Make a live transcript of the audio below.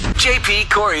JP,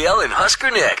 Coriel, and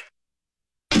Husker Nick.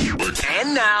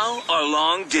 And now, our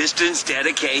long-distance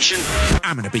dedication.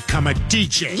 I'm going to become a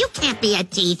DJ. You can't be a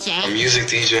DJ. A music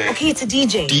DJ. Okay, it's a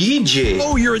DJ. DJ.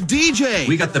 Oh, you're a DJ.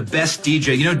 We got the best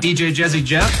DJ. You know DJ Jazzy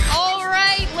Jeff? All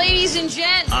right, ladies and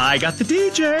gents. I got the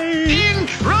DJ.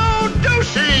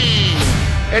 Introducing.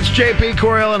 It's JP,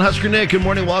 Coriel, and Husker Nick. Good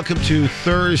morning. Welcome to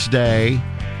Thursday,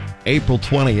 April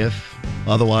 20th,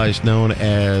 otherwise known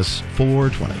as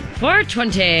 420.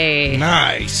 420.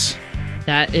 Nice.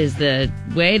 That is the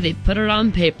way they put it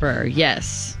on paper.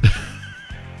 Yes.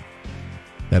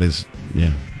 That is,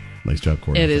 yeah. Nice job,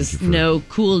 Coriel. It is no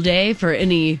cool day for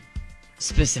any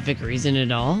specific reason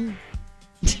at all.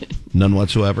 None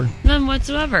whatsoever? None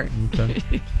whatsoever. Okay.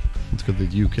 It's good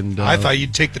that you can... I thought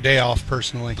you'd take the day off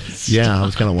personally. Yeah, I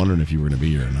was kind of wondering if you were going to be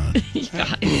here or not.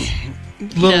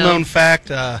 Little known fact,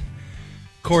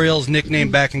 Coriel's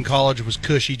nickname back in college was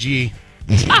Cushy G.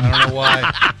 I don't know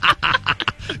why.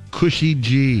 Cushy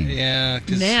G. Yeah.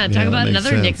 Man, talk about another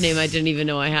sense. nickname I didn't even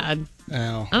know I had.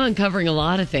 Oh. I'm uncovering a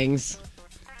lot of things.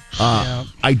 Yeah.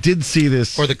 I did see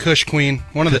this. Or the Kush Queen.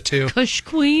 One of the two. Kush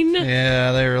Queen?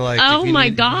 Yeah, they were like... Oh, my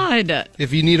God.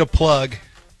 If you need a plug...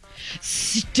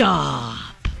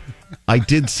 Stop. I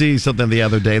did see something the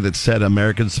other day that said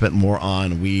Americans spent more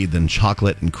on weed than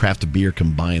chocolate and craft beer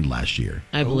combined last year.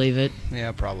 I believe it.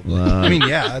 Yeah, probably. I mean,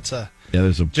 yeah, that's a... Yeah,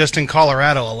 there's a... Just in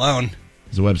Colorado alone.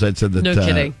 The website said that No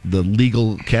kidding. The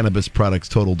legal cannabis products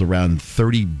totaled around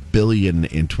 $30 billion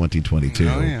in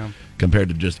 2022, compared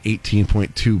to just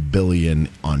 $18.2 billion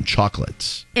on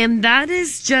chocolates. And that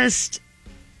is just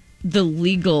the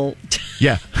legal...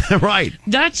 Yeah, right.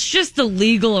 That's just the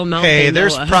legal amount. Hey,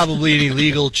 there's probably an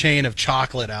illegal chain of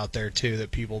chocolate out there, too, that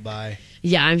people buy.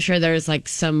 Yeah, I'm sure there's like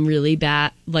some really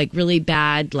bad,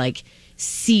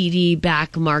 seedy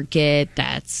back market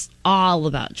that's all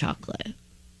about chocolate.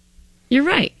 You're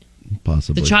right.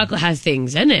 Possibly. The chocolate has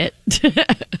things in it.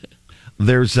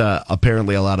 There's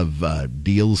apparently a lot of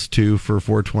deals, too, for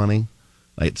 420.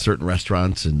 Like certain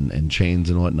restaurants and chains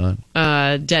and whatnot.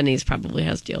 Denny's probably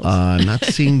has deals. Not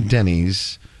seeing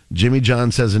Denny's. Jimmy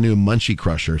John's has a new Munchie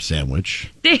Crusher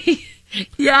sandwich.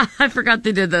 Yeah, I forgot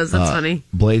they did those. That's funny.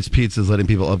 Blaze Pizza is letting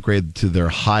people upgrade to their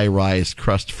high-rise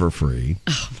crust for free.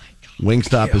 Oh, my God.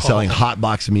 Wingstop is selling hot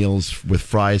box meals with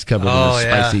fries covered in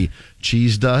spicy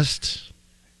cheese dust.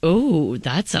 Oh,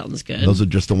 that sounds good. Those are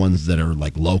just the ones that are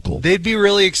like local. They'd be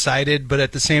really excited, but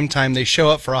at the same time, they show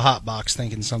up for a hot box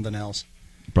thinking something else.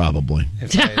 Probably.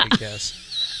 If I had to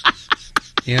guess.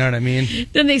 You know what I mean?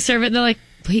 Then they serve it and they're like,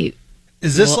 wait.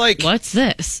 Is this what's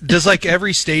this? Does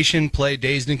every station play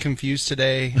Dazed and Confused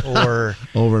today? Or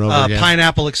over and over again.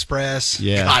 Pineapple Express?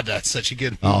 Yeah. God, that's such a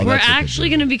good movie. Oh, We're actually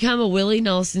going to become a Willie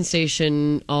Nelson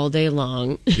station all day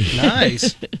long.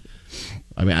 Nice.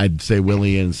 I mean, I'd say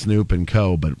Willie and Snoop and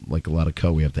Co., but like a lot of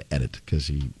Co., we have to edit because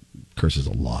he curses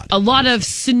a lot. A lot of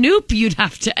Snoop you'd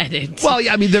have to edit. Well,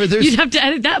 yeah, I mean, there's... You'd have to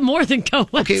edit that more than Co.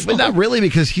 Okay, but not really,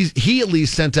 because he at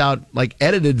least sent out like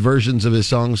edited versions of his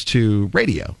songs to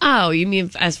radio. Oh, you mean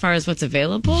as far as what's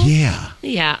available? Yeah.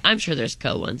 Yeah, I'm sure there's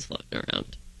Co. ones floating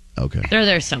around. Okay. They're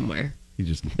there somewhere. We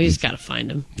just got to find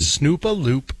them.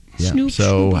 Snoop-a-loop. Yeah. Snoop,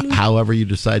 so Snoop-a-loop. however you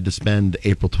decide to spend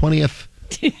April 20th,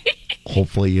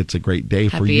 hopefully it's a great day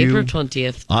for you. Happy April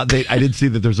 20th. I did see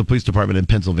that there's a police department in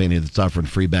Pennsylvania that's offering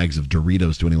free bags of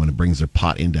Doritos to anyone who brings their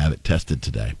pot in to have it tested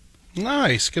today.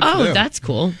 Nice. Good for Oh, them. that's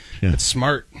cool. Yeah. That's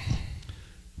smart.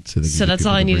 So that's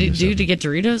all I need to do to get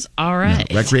Doritos? All right.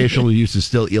 No, recreational use is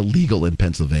still illegal in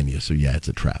Pennsylvania, so yeah, it's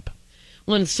a trap.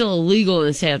 Well, it's still illegal in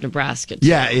the state of Nebraska, too.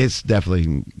 Yeah, it's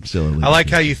definitely still illegal. I like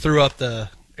how you threw up the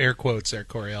air quotes there,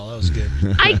 Coriel. That was good.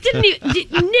 I didn't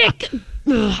even... Nick...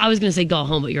 Ugh, I was going to say go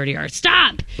home, but you already are.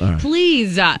 Stop! Right.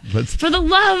 Please! For the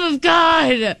love of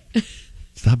God!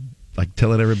 Stop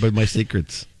telling everybody my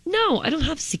secrets. No, I don't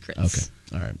have secrets.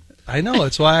 Okay, all right. I know.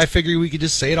 That's why I figured we could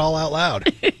just say it all out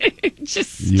loud.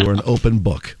 Just You are an open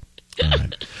book. All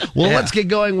right. Well, let's get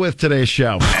going with today's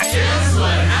show.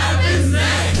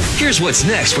 Here's what's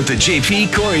next with the JP,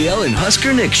 Coriel, and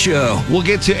Husker Nick show. We'll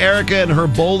get to Erica and her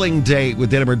bowling date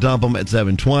with Dinner Dump'em at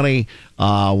 7:20.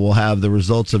 We'll have the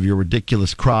results of your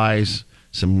ridiculous cries,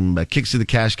 some kicks to the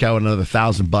cash cow, and another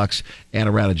 $1,000, and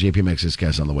a round of JP Mex's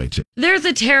guests on the way too. There's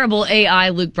a terrible AI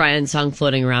Luke Bryan song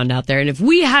floating around out there, and if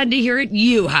we had to hear it,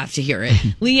 you have to hear it.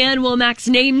 Leanne Womack's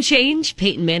name change,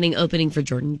 Peyton Manning opening for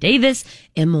Jordan Davis,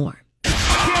 and more.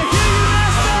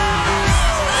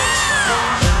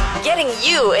 Getting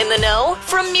you in the know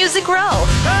from Music Row.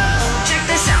 Check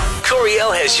this out.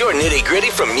 Coriel has your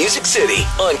nitty-gritty from Music City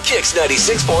on Kix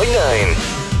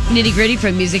 96.9. Nitty Gritty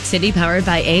from Music City, powered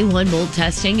by A1 Mold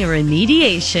Testing and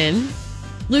Remediation.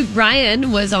 Luke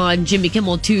Bryan was on Jimmy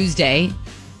Kimmel Tuesday.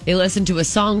 They listened to a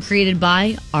song created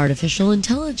by artificial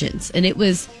intelligence, and it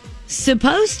was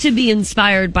supposed to be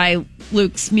inspired by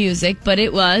Luke's music, but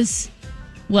it was,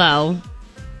 well,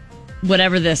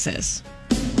 whatever this is.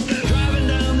 Driving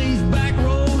down these back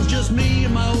roads, just me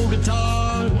and my old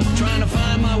guitar, trying to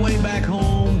find my way back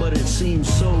home, but it seems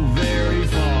so very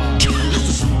far. Just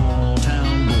a small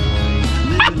town boy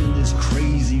living in this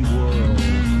crazy world,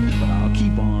 but I'll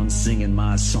keep on singing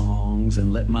my songs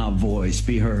and let my voice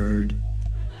be heard.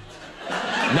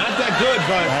 Not that good,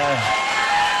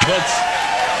 but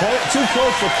too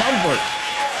close for comfort.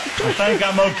 I think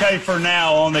I'm okay for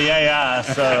now on the AI,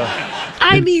 so.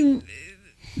 I mean,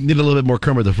 need a little bit more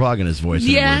Kermit the Frog in his voice,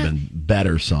 and it would Yeah. have been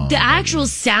better song. the actual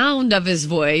sound of his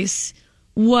voice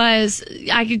was,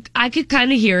 I could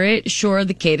kind of hear it. Sure,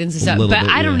 the cadence is up, little but bit,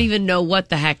 I don't yeah. even know what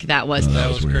the heck that was. That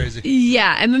was weird. crazy.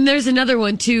 Yeah, and then there's another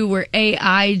one too where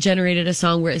AI generated a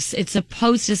song where it's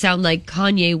supposed to sound like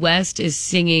Kanye West is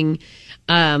singing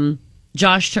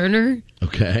Josh Turner,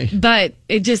 Okay. but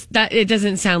it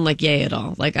doesn't sound like Ye at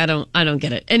all. Like I don't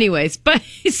get it. Anyways, but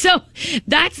so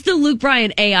that's the Luke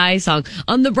Bryan AI song.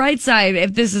 On the bright side,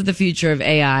 if this is the future of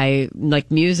AI, like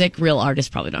music, real artists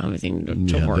probably don't have anything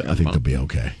to worry I think about. they'll be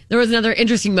okay. There was another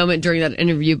interesting moment during that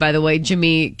interview, by the way.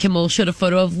 Jimmy Kimmel showed a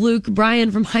photo of Luke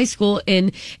Bryan from high school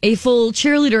in a full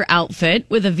cheerleader outfit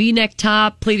with a V-neck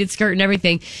top, pleated skirt, and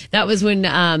everything. That was when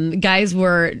guys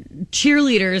were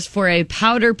cheerleaders for a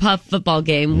powder puff football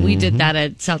game. We did that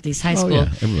at Southeast High School. yeah,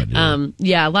 everybody did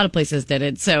Yeah, a lot of places did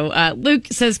it. So Luke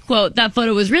says, quote, "That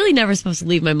photo was really never supposed to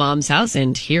leave my mom's house,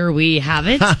 and here we have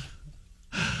it."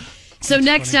 So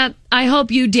next up, I Hope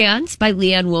You Dance by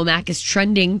Leanne Womack is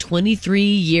trending 23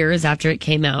 years after it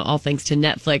came out, all thanks to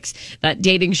Netflix, that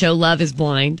dating show Love is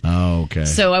Blind. Oh, okay.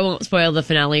 So I won't spoil the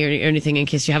finale or anything in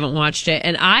case you haven't watched it.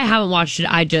 And I haven't watched it.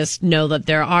 I just know that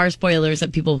there are spoilers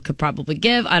that people could probably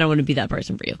give. I don't want to be that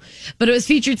person for you. But it was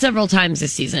featured several times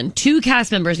this season. Two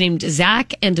cast members named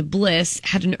Zach and Bliss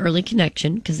had an early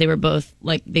connection because they both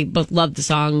loved the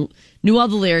song, knew all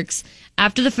the lyrics.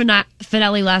 After the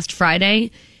finale last Friday,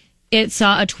 it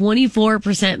saw a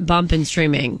 24% bump in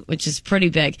streaming, which is pretty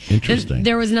big. Interesting.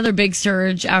 There was another big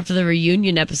surge after the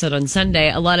reunion episode on Sunday.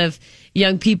 A lot of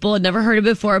young people had never heard of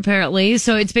it before, apparently.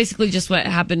 So it's basically just what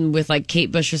happened with like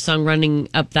Kate Bush's song Running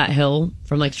Up That Hill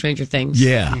from like Stranger Things.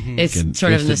 Yeah. It's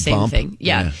sort of in the instant same bump. thing.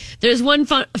 Yeah. There's one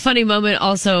funny moment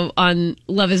also on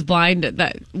Love is Blind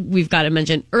that we've got to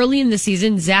mention. Early in the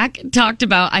season, Zach talked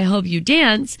about I Hope You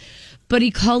Dance, but he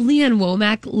called Leanne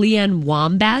Womack Leanne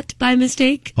Wombat by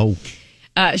mistake. Oh.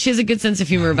 She has a good sense of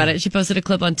humor about it. She posted a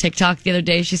clip on TikTok the other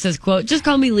day. She says, quote, "Just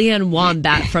call me Leanne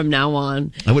Wombat from now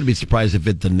on." I wouldn't be surprised if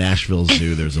at the Nashville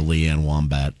Zoo there's a Leanne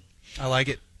Wombat. I like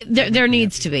it. There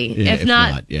needs to be. Yeah,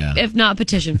 if not,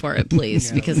 petition for it,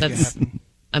 please, because that's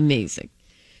amazing.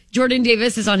 Jordan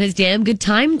Davis is on his Damn Good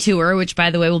Time tour, which, by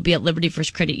the way, will be at Liberty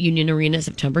First Credit Union Arena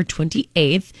September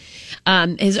 28th.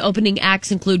 His opening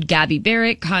acts include Gabby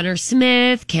Barrett, Connor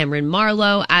Smith, Cameron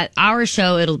Marlowe. At our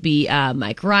show, it'll be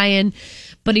Mike Ryan.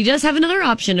 But he does have another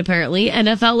option, apparently.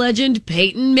 NFL legend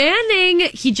Peyton Manning.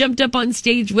 He jumped up on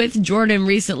stage with Jordan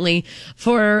recently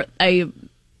for I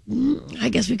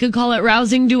guess we could call it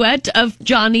rousing duet of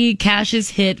Johnny Cash's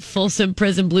hit Folsom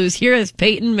Prison Blues. Here is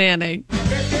Peyton Manning.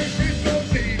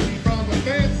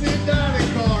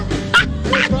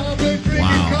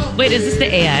 Wow. Wait, is this the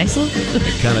AI song?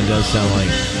 It kind of does sound like.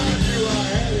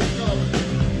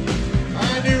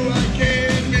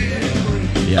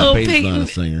 Yeah, Oh, Peyton's Peyton. not a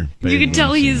singer. You can Peyton's tell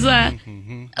not a he's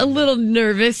singer. a little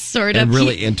nervous, sort of. And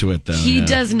really into it, though. He yeah.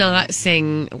 does not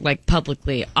sing like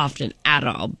publicly often at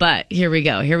all. But here we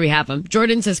go. Here we have him.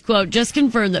 Jordan says, quote, "Just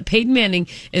confirmed that Peyton Manning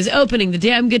is opening the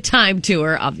Damn Good Time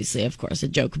tour." Obviously, of course, a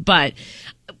joke, but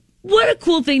what a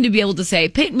cool thing to be able to say.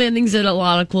 Peyton Manning's did a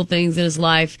lot of cool things in his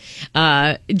life.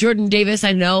 Jordan Davis,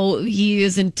 I know he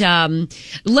isn't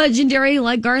legendary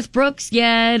like Garth Brooks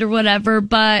yet or whatever,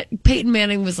 but Peyton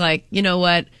Manning was like, you know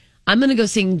what? I'm going to go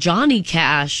sing Johnny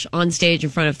Cash on stage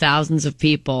in front of thousands of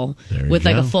people with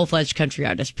like a full-fledged country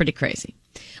artist. Pretty crazy.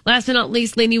 Last but not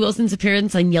least, Lainey Wilson's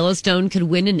appearance on Yellowstone could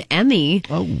win an Emmy.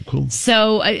 Oh, cool.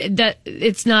 So that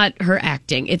it's not her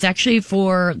acting. It's actually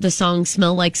for the song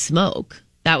Smell Like Smoke.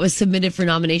 That was submitted for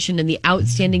nomination in the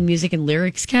Outstanding Music and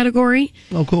Lyrics category.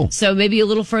 Oh, cool. So maybe a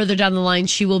little further down the line,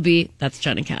 she will be... That's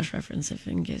Johnny Cash reference, if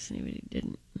in case anybody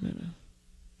didn't. I don't know.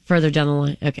 Further down the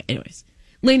line. Okay, anyways.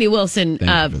 Lainey Wilson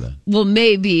will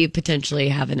maybe potentially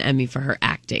have an Emmy for her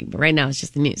acting. But right now, it's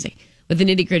just the music. With the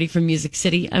nitty-gritty from Music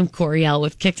City, I'm Coriel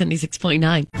with Kicks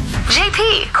 96.9.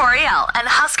 JP, Coriel, and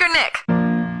Husker Nick.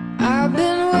 I've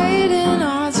been waiting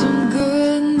on some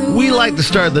good news. We We like to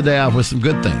start the day off with some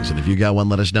good things. And if you got one,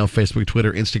 let us know. Facebook,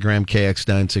 Twitter, Instagram,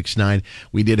 KX969.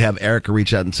 We did have Erica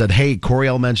reach out and said, hey,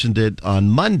 Coriel mentioned it on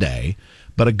Monday,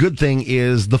 but a good thing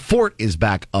is the fort is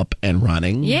back up and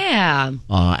running. Yeah.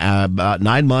 About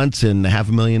 9 months and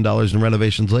 $500,000 in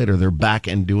renovations later, they're back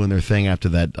and doing their thing after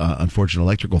that unfortunate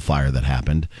electrical fire that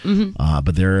happened.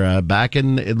 But they're back,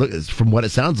 and from what it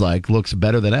sounds like, looks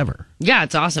better than ever. Yeah,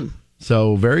 it's awesome.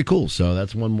 So very cool. So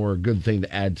that's one more good thing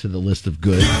to add to the list of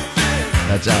good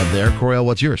that's out there. Coriel,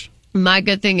 what's yours? My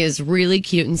good thing is really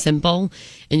cute and simple,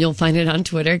 and you'll find it on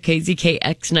Twitter,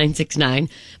 KZKX969.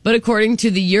 But according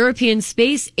to the European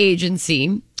Space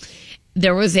Agency,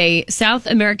 there was a South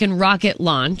American rocket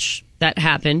launch that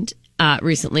happened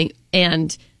recently,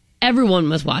 and everyone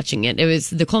was watching it. It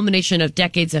was the culmination of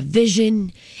decades of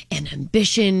vision and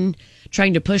ambition,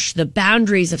 trying to push the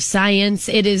boundaries of science.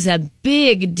 It is a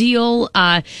big deal.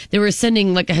 They were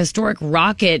sending like a historic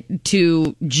rocket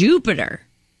to Jupiter,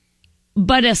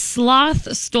 but a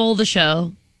sloth stole the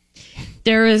show.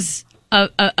 There is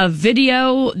a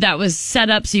video that was set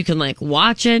up so you can like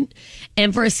watch it.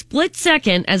 And for a split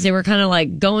second, as they were kind of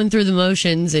like going through the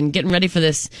motions and getting ready for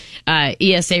this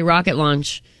ESA rocket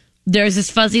launch, there's this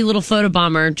fuzzy little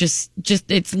photobomber, just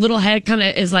its little head kind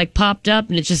of is like popped up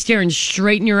and it's just staring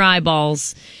straight in your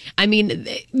eyeballs. I mean,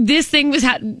 this thing was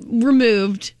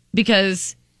removed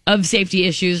because of safety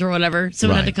issues or whatever.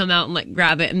 Someone had to come out and like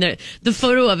grab it. And the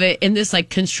photo of it in this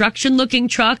like construction looking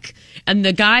truck, and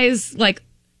the guy is like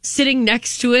sitting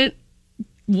next to it,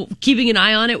 keeping an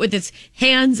eye on it with its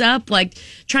hands up, like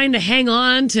trying to hang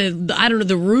on to, I don't know,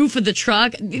 the roof of the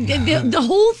truck. The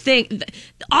whole thing,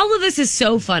 all of this is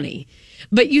so funny.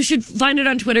 But you should find it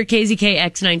on Twitter,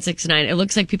 KZKX969. It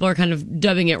looks like people are kind of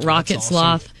dubbing it Rocket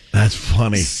Sloth. That's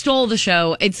funny. Stole the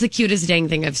show. It's the cutest dang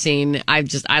thing I've seen. I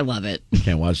love it.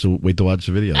 Can't wait to watch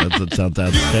the video. That sounds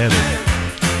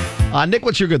outstanding. Nick,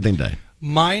 what's your good thing today?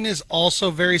 Mine is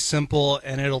also very simple,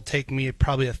 and it'll take me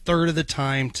probably a third of the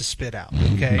time to spit out.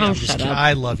 Okay, Shut up.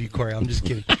 I love you, Corey. I'm just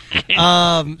kidding.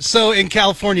 So in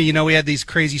California, we had these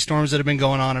crazy storms that have been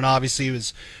going on, and obviously it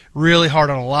was really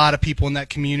hard on a lot of people in that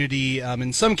community.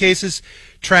 In some cases,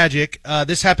 tragic.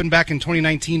 This happened back in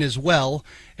 2019 as well,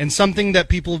 and something that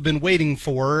people have been waiting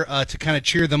for to kind of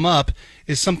cheer them up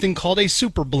is something called a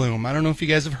super bloom. I don't know if you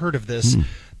guys have heard of this.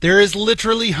 There is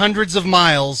literally hundreds of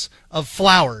miles of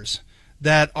flowers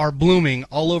that are blooming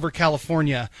all over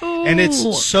California. Ooh. And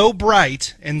it's so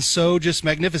bright and so just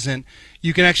magnificent,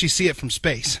 you can actually see it from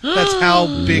space. That's how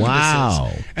big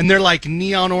this is. And they're like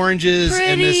neon oranges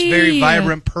and this very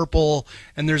vibrant purple,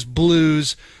 and there's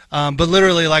blues. But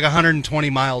literally like 120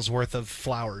 miles worth of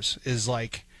flowers is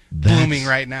like blooming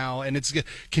right now. And it's,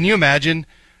 can you imagine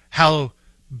how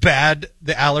bad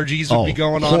the allergies would be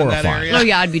going on in that area? Oh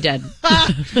yeah, I'd be dead.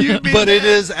 But it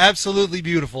is absolutely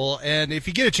beautiful, and if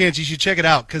you get a chance, you should check it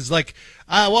out, because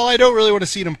while I don't really want to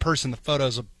see it in person, the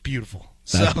photos are beautiful.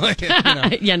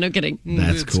 Yeah, no kidding.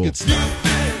 That's it's cool. Good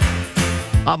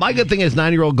stuff. My good thing is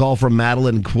 9-year-old golfer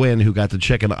Madeline Quinn, who got to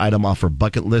check an item off her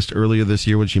bucket list earlier this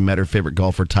year when she met her favorite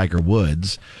golfer Tiger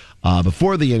Woods.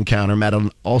 Before the encounter,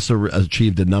 Madeline also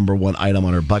achieved a #1 item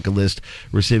on her bucket list,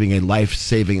 receiving a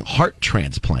life-saving heart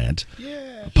transplant.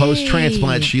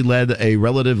 Post-transplant, she led a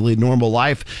relatively normal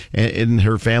life, and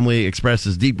her family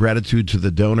expresses deep gratitude to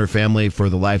the donor family for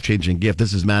the life-changing gift.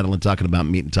 This is Madeline talking about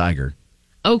meeting Tiger.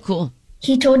 Oh, cool.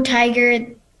 He told Tiger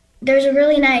there's a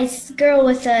really nice girl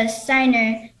with a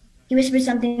signer. He whispered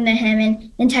something to him,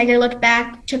 and then Tiger looked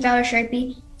back, took out a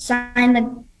Sharpie,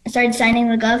 started signing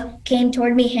the glove, came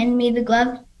toward me, handed me the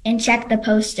glove, and checked the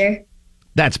poster.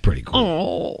 That's pretty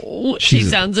cool. Oh, she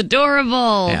sounds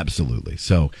adorable. Absolutely.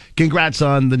 So congrats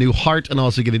on the new heart, and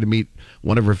also getting to meet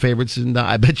one of her favorites. And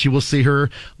I bet you will see her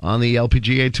on the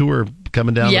LPGA tour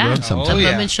coming down the road sometime. A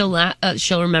moment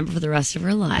she'll remember for the rest of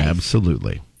her life.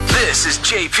 Absolutely. This is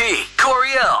JP,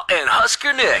 Coriel, and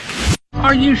Husker Nick.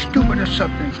 Are you stupid or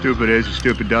something? Stupid is,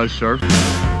 stupid does, sir.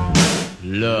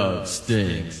 Love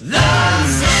stinks.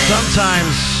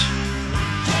 Sometimes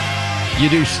you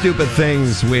do stupid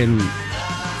things when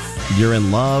you're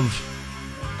in love.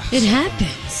 It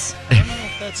happens. I don't know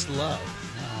if that's love.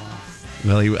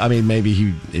 Well,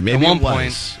 maybe at one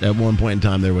point. At one point in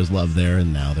time, there was love there,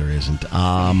 and now there isn't.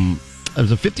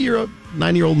 There's a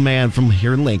 9-year-old man from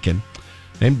here in Lincoln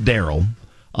named Daryl,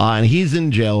 and he's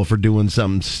in jail for doing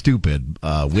something stupid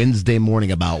Wednesday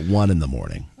morning about 1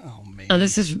 a.m. Oh, man. Oh,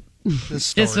 this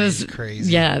was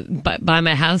crazy. Yeah, by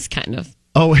my house, kind of.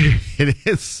 Oh, it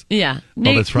is? Yeah.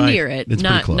 That's right. Near it. It's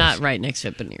pretty close. Not right next to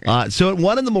it, but near it. So at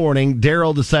 1 a.m,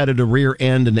 Daryl decided to rear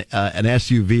end an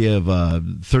SUV of a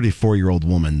 34-year-old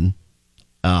woman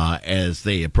as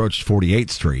they approached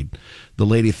 48th Street. the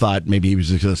lady thought maybe he was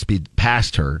just going to speed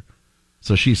past her,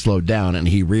 so she slowed down, and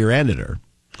he rear-ended her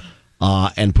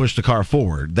and pushed the car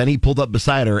forward. Then he pulled up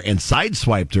beside her and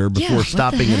sideswiped her before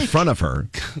stopping in front of her.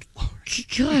 Good Lord.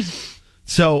 Good.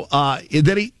 So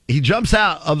then he jumps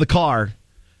out of the car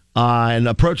and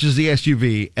approaches the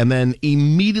SUV, and then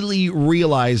immediately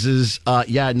realizes,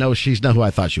 she's not who I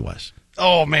thought she was.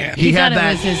 Oh, man. He thought it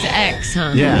was his ex,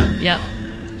 huh? Yeah. Yep.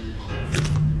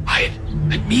 I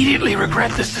immediately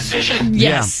regret this decision.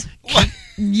 Yes. Yeah.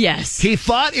 Yes. He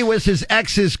thought it was his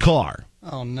ex's car.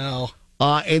 Oh, no.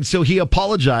 And so he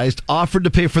apologized, offered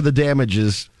to pay for the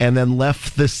damages, and then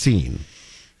left the scene.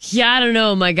 Yeah, I don't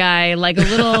know, my guy. Like a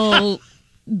little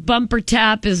bumper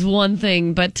tap is one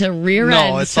thing, but to rear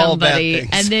end somebody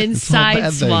and then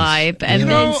sideswipe and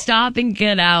then stop and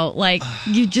get out, like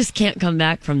you just can't come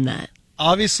back from that.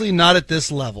 Obviously not at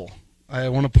this level. I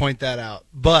want to point that out.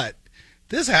 But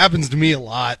this happens to me a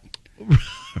lot.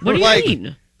 What do you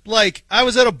mean? Like, I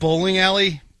was at a bowling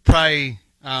alley probably,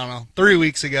 3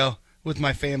 weeks ago with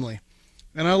my family.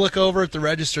 And I look over at the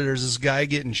register, there's this guy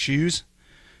getting shoes.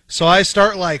 So I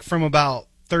start, like, from about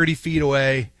 30 feet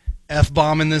away,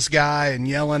 F-bombing this guy and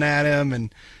yelling at him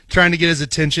and trying to get his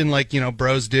attention like,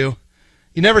 bros do.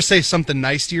 You never say something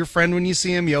nice to your friend when you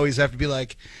see him. You always have to be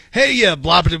like, hey, yeah,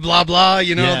 blah, blah, blah, blah,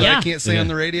 that I can't say on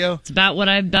the radio. It's about what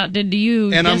I about did to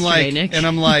you and yesterday, Nick. And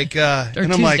I'm like,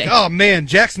 oh, man,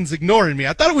 Jackson's ignoring me.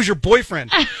 I thought it was your boyfriend.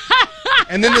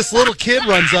 And then this little kid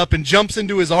runs up and jumps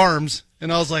into his arms.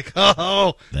 And I was like,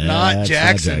 oh, not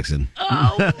Jackson.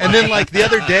 Oh, and then, like, the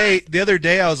other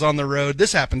day I was on the road.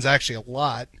 This happens actually a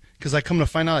lot because I come to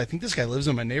find out I think this guy lives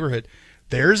in my neighborhood.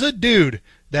 There's a dude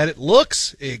that it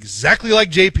looks exactly like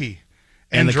JP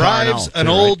and drives an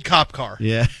old cop car.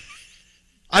 Yeah.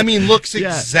 I mean, looks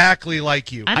exactly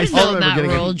like you. I didn't know Matt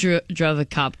Rule drove a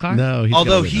cop car. No,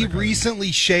 although he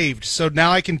recently shaved, so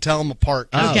now I can tell him apart.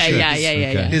 Okay,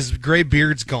 yeah. His gray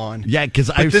beard's gone. Yeah, because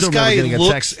I this still guy remember getting a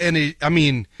looks, text. and you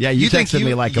texted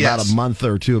me like about a month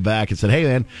or two back and said, "Hey,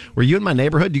 man, were you in my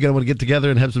neighborhood? You gonna want to get together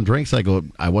and have some drinks?" I go,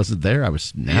 "I wasn't there. I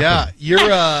was napping."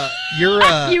 Yeah,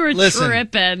 you were listen,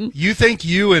 tripping. You think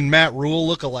you and Matt Rule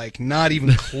look alike? Not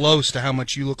even close to how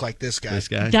much you look like this guy.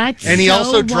 That's and he so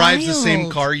also drives wild. the same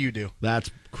car you do. That's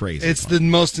crazy. It's the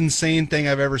most insane thing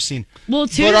I've ever seen. Well,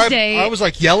 Tuesday, I was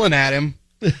like yelling at him,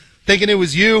 thinking it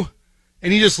was you,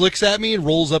 and he just looks at me and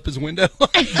rolls up his window.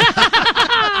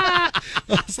 I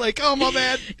was like, "Oh my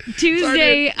bad."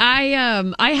 Tuesday,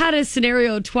 I had a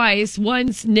scenario twice.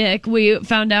 Once, Nick, we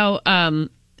found out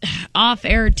off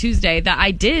air Tuesday that I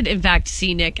did in fact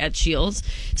see Nick at Shields.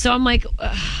 So I'm like.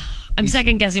 I'm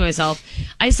second guessing myself.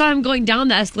 I saw him going down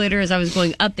the escalator as I was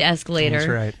going up the escalator. That's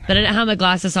right. But I didn't have my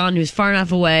glasses on. He was far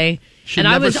enough away. Should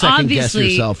and never I was second obviously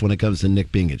guess yourself when it comes to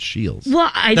Nick being at Shields.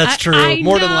 Well, that's true. I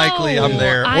More know. than likely, I'm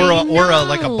there, or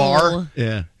like a bar.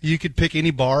 Yeah, you could pick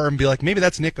any bar and be like, maybe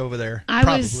that's Nick over there. I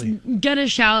was gonna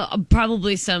shout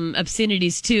probably some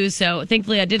obscenities too. So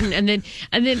thankfully I didn't. And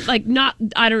then like not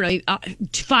I don't know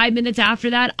 5 minutes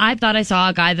after that, I thought I saw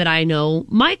a guy that I know,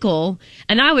 Michael,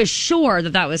 and I was sure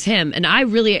that was him. And I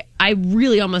really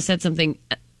almost said something.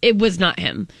 It was not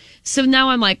him. So now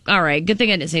I'm like, all right, good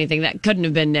thing I didn't say anything. That couldn't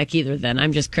have been Nick either then.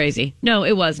 I'm just crazy. No,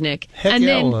 it was Nick. Heck and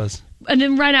yeah, then, it was. And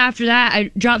then right after that,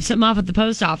 I dropped something off at the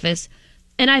post office,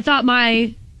 and I thought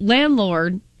my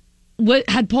landlord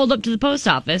had pulled up to the post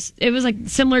office. It was like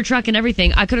similar truck and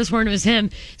everything. I could have sworn it was him.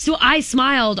 So I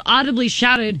smiled, audibly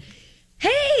shouted,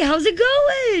 "Hey, how's it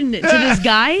going?" to this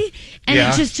guy. And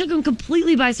it just took him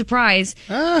completely by surprise.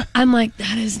 I'm like,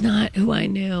 that is not who I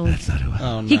knew. That's not who I knew.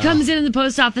 Oh, no. He comes in the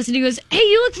post office and he goes, "Hey,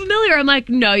 you look familiar." I'm like,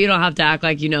 "No, you don't have to act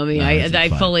like you know me. No,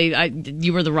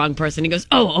 You were the wrong person." He goes,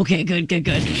 "Oh, okay, good.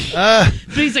 But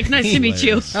he's like, "Nice to meet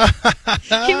you."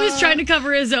 He was trying to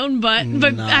cover his own butt,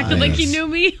 but acted like he knew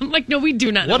me. I'm like, "No, we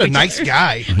do not know What a each nice other."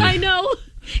 guy. I know.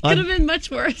 Could have been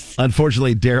much worse.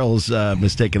 Unfortunately, Daryl's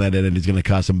mistaken identity is going to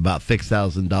cost him about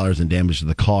 $6,000 in damage to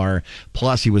the car.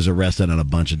 Plus, he was arrested on a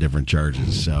bunch of different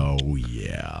charges. So,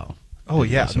 yeah. Oh,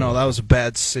 yeah. No, that was a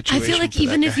bad situation. I feel like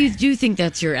even if you do think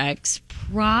that's your ex,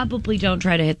 probably don't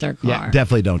try to hit their car. Yeah,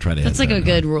 definitely don't try to hit That's like their a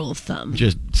good rule of thumb.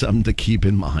 Just something to keep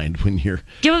in mind when you're...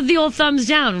 Give him the old thumbs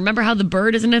down. Remember how the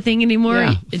bird isn't a thing anymore?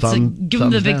 Yeah, It's give him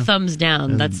the big thumbs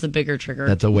down. That's the bigger trigger.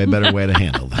 That's a way better way to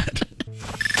handle that.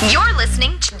 You're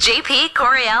listening to JP,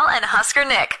 Coriel, and Husker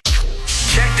Nick.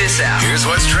 Check this out. Here's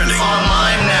what's trending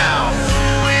online now.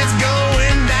 It's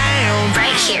going down.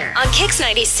 Right here on Kix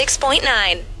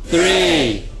 96.9.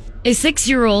 3, A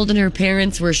 6-year-old and her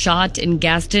parents were shot in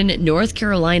Gaston, North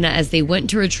Carolina as they went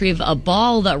to retrieve a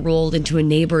ball that rolled into a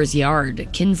neighbor's yard.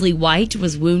 Kinsley White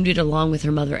was wounded along with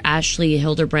her mother Ashley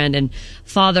Hildebrand and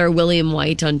father William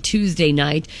White on Tuesday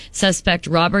night. Suspect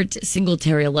Robert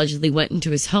Singletary allegedly went into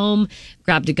his home,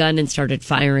 grabbed a gun and started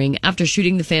firing. After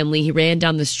shooting the family, he ran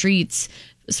down the streets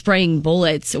spraying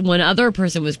bullets. One other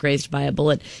person was grazed by a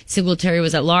bullet. Singletary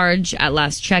was at large at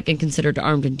last check and considered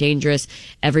armed and dangerous.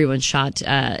 Everyone shot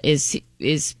is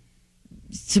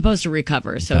supposed to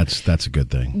recover. So that's a good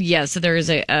thing. Yeah, so there is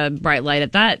a bright light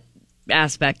at that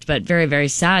aspect, but very, very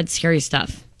sad, scary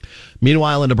stuff.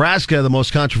 Meanwhile, in Nebraska, the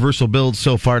most controversial bill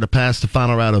so far to pass the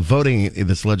final round of voting in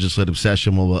this legislative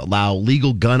session will allow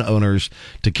legal gun owners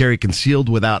to carry concealed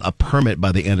without a permit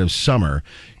by the end of summer.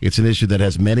 It's an issue that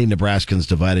has many Nebraskans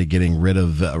divided, getting rid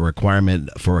of a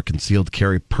requirement for a concealed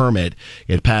carry permit.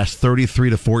 It passed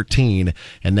 33-14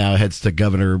 and now heads to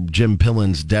Governor Jim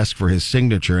Pillen's desk for his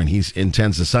signature, and he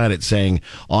intends to sign it, saying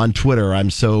on Twitter,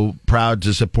 "I'm so proud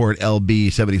to support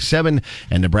LB 77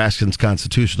 and Nebraskans'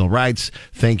 constitutional rights.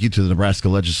 Thank you to the Nebraska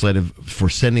Legislative for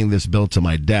sending this bill to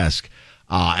my desk."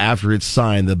 After it's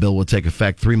signed, the bill will take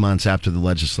effect 3 months after the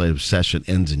legislative session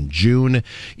ends in June.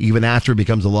 Even after it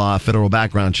becomes a law, a federal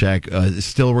background check is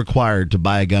still required to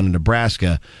buy a gun in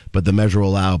Nebraska, but the measure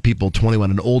will allow people 21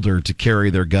 and older to carry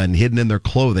their gun hidden in their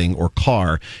clothing or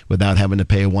car without having to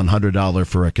pay $100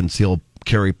 for a concealed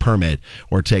carry permit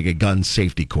or take a gun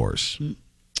safety course.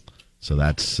 So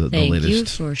that's the latest. Thank you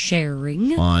for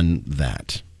sharing on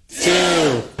that.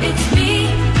 It's me.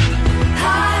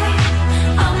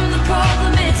 Hi, I'm the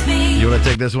problem, it's me. You want to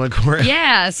take this one, Corey?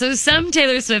 Yeah, so some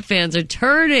Taylor Swift fans are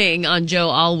turning on Joe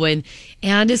Alwyn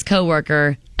and his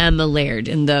coworker Emma Laird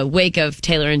in the wake of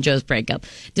Taylor and Joe's breakup.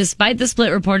 Despite the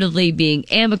split reportedly being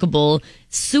amicable,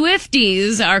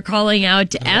 Swifties are calling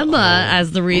out Emma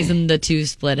as the reason the two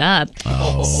split up.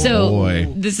 Boy.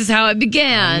 This is how it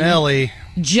began. Nelly.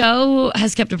 Joe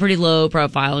has kept a pretty low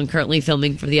profile and currently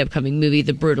filming for the upcoming movie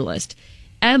The Brutalist.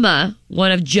 Emma,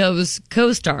 one of Joe's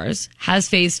co-stars, has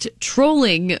faced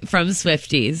trolling from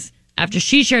Swifties after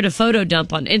she shared a photo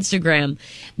dump on Instagram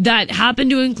that happened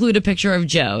to include a picture of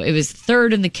Joe. It was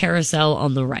third in the carousel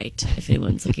on the right, if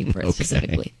anyone's looking for it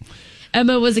specifically.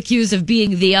 Emma was accused of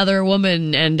being the other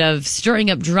woman and of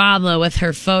stirring up drama with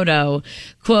her photo.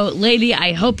 Quote, "Lady,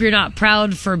 I hope you're not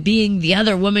proud for being the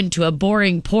other woman to a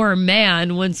boring, poor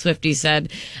man," one Swiftie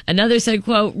said. Another said,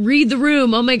 quote, "Read the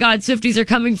room. Oh my God, Swifties are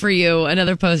coming for you."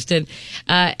 Another posted.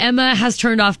 Emma has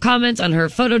turned off comments on her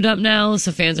photo dump now,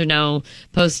 so fans are now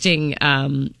posting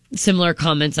similar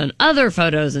comments on other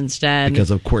photos instead. Because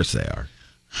of course they are.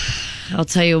 I'll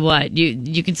tell you what,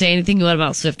 you can say anything you want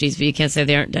about Swifties, but you can't say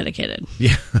they aren't dedicated.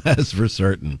 Yeah, that's for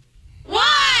certain.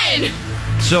 What?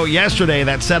 So yesterday,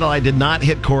 that satellite did not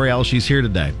hit Coriel. She's here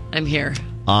today. I'm here.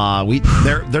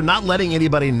 They're not letting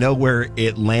anybody know where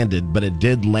it landed, but it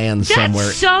did land somewhere.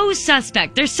 That's so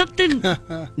suspect. There's something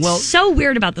so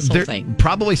weird about this whole thing.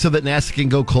 Probably so that NASA can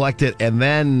go collect it and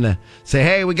then say,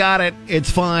 "Hey, we got it.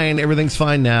 It's fine. Everything's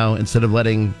fine now," instead of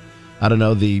letting, I don't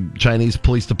know, the Chinese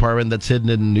police department that's hidden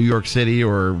in New York City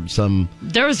or some...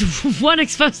 There was one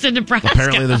exposed in Nebraska.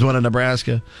 Apparently there's one in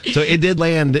Nebraska. So it did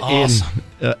land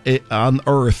on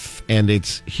Earth, and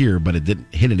it's here, but it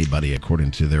didn't hit anybody, according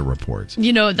to their reports.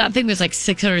 You know, that thing was like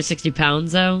 660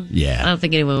 pounds, though. Yeah. I don't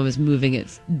think anyone was moving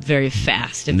it very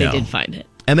fast if they did find it.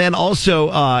 And then also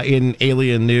in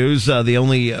alien news, for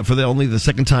the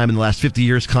second time in the last 50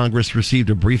 years, Congress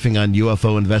received a briefing on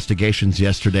UFO investigations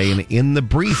yesterday. And in the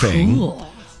briefing,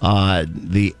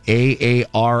 the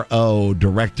AARO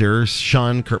director,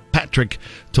 Sean Kirkpatrick,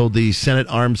 told the Senate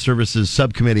Armed Services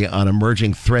Subcommittee on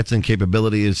Emerging Threats and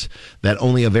Capabilities that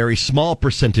only a very small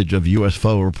percentage of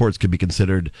UFO reports could be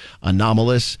considered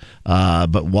anomalous.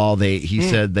 But while he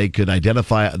said they could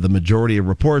identify the majority of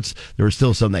reports, there were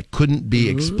still some that couldn't be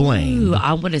explained. Ooh,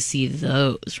 I want to see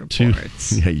those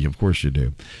reports. Yeah, of course you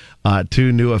do.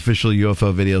 2 new official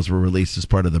UFO videos were released as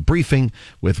part of the briefing,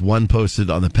 with one posted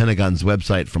on the Pentagon's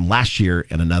website from last year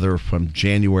and another from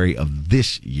January of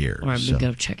this year. Or I'm going to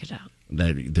go check it out.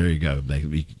 There you go. That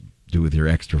you do with your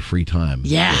extra free time.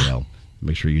 Yeah. You know,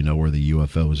 make sure you know where the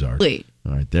UFOs are. Wait.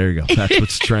 All right, there you go. That's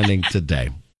what's trending today.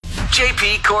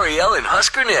 JP, Coriel, and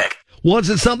Husker Nick. Was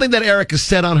it something that Erica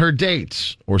said on her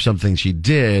dates or something she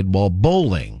did while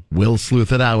bowling? We'll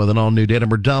sleuth it out with an all-new Date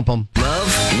 'em or Dump 'em.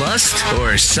 Love, lust,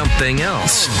 or something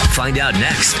else? Find out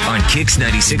next on Kix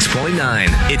 96.9.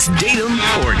 It's Date 'em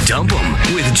or Dump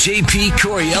 'em with JP,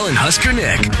 Coriel, and Husker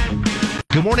Nick.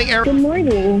 Good morning, Erica. Good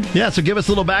morning. Yeah, so give us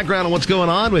a little background on what's going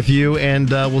on with you, and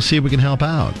we'll see if we can help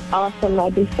out. Awesome.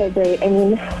 That'd be so great. I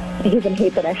mean, even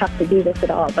hate that I have to do this at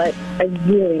all, but I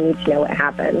really need to know what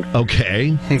happened.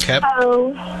 Okay.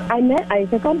 So I met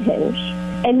Isaac on Hinge,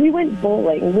 and we went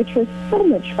bowling, which was so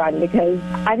much fun because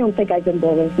I don't think I've been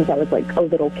bowling since I was like a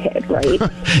little kid, right?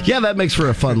 Yeah, that makes for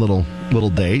a fun little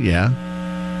date, yeah.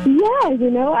 Yeah, I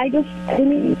didn't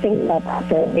even think about that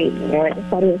for a date, I just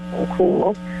thought it was so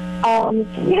cool.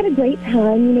 We had a great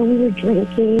time, we were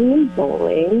drinking and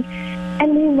bowling,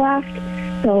 and we laughed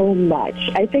so much.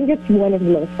 I think it's one of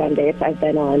the most fun dates I've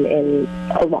been on in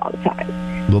a long time.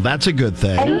 Well, that's a good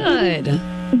thing. Good.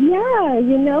 Yeah,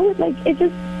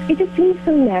 it just seems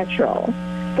so natural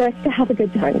for us to have a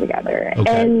good time together.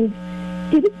 Okay. And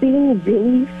he was being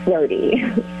really flirty.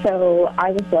 So I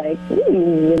was like,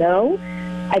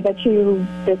 I bet you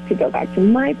this could go back to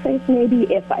my place maybe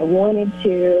if I wanted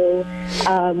to.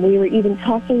 We were even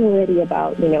talking already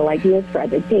about, ideas for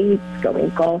other dates, going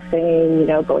golfing,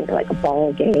 going to like a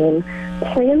ball game.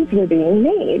 Plans were being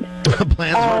made.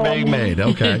 Plans were being made,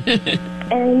 okay.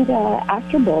 And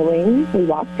after bowling, we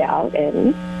walked out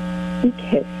and he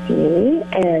kissed me.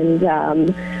 And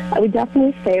I would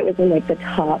definitely say it was in like the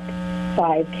top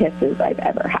 5 kisses I've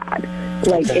ever had.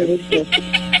 Like, it was just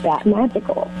that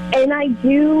magical. And I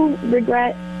do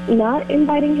regret not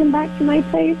inviting him back to my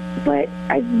place, but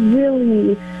I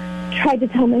really tried to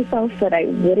tell myself that I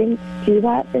wouldn't do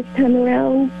that this time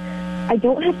around. I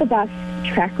don't have the best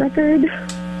track record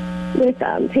with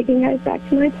taking guys back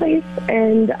to my place,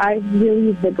 and I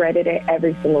really regretted it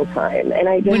every single time. And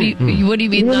I just What do you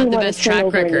mean really not the wanna best turn track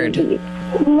over a new record? leaf.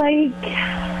 Like,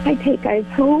 I take guys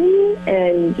home,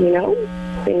 and,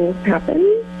 things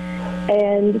happen.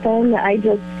 And then I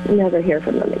just never hear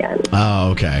from them again. Oh,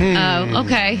 okay. Oh,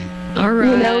 okay. All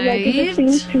right. It just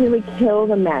seems to really kill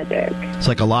the magic. It's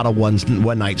like a lot of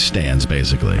one-night stands,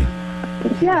 basically.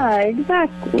 Yeah,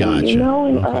 exactly. Gotcha.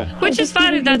 And, Which is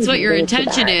fine if that's what your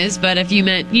intention is, but if you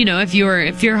meant, if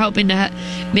you're hoping to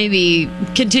maybe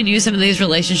continue some of these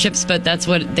relationships, but that's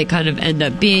what they kind of end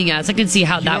up being as, I can see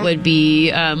how that would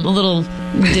be a little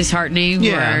disheartening.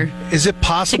 Yeah. Or Is it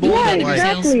possible yeah, that, like,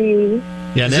 exactly.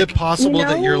 Yeah, is it possible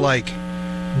that your like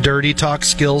dirty talk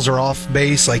skills are off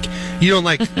base? Like, you don't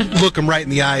like look them right in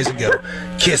the eyes and go,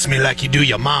 "Kiss me like you do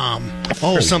your mom,"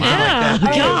 or something like that.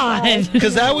 God.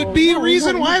 Because that would be a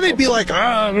reason why they'd be like,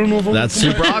 I don't know if That's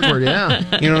super awkward, yeah.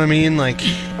 You know what I mean? Like,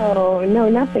 Oh, no,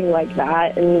 nothing like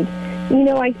that. And,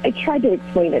 I tried to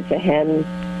explain it to him,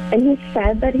 and he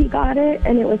said that he got it,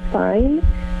 and it was fine.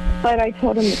 But I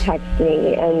told him to text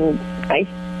me, and I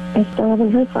still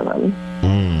haven't heard from him.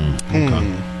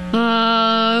 Okay.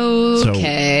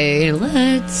 Okay,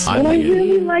 let's. And I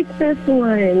really like this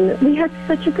one. We had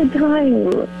such a good time.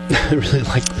 I really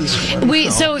like this one.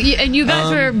 Wait, so you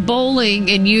guys were bowling,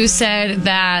 and you said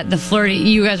that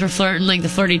you guys were flirting, like the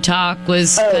flirty talk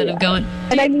was kind of going.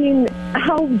 And I mean,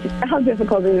 how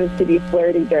difficult it is to be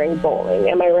flirty during bowling?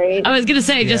 Am I right? I was gonna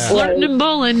say, just flirting and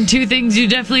bowling, 2 things you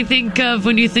definitely think of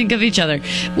when you think of each other.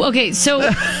 Okay, so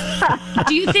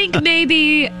do you think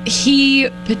maybe he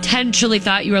potentially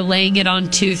thought you were laying it on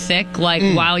too thick, like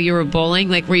while you were bowling?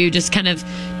 Like, were you just kind of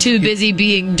too busy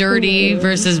being dirty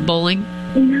versus bowling?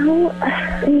 I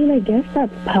mean, I guess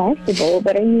that's possible,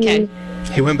 but I mean,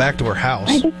 He went back to her house.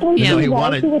 I just don't No, know he why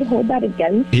wanted- he would hold that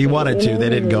against He me, wanted to. They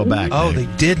didn't go back. Oh, they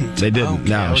didn't. They didn't.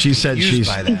 Okay, I No, was she said confused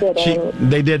by that.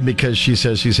 they did because she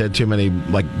says she's had too many,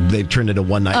 like, they've turned into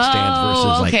one-night stands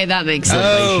versus, like, okay, that makes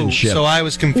sense. relationship. So I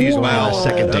was confused. Wow.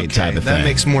 Second date type of That thing.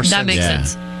 makes more sense. That makes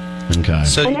sense. Okay.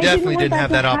 So And you I definitely want didn't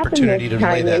have that to happen opportunity this to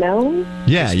lay time, that.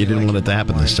 Yeah, you didn't want it to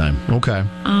happen this time. Okay.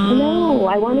 No,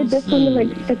 I wanted this one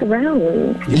to stick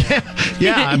around.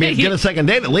 Yeah, I mean, get a second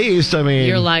date at least. I mean,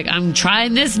 You're like, I'm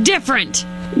trying this different.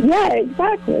 Yeah,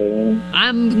 exactly.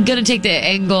 I'm gonna take the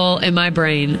angle in my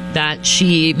brain that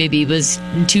she maybe was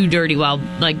too dirty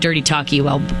dirty talky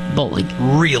while bowling.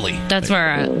 Really? That's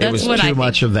where. it That's was what I too think.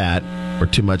 much of that, or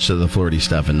too much of the flirty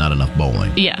stuff, and not enough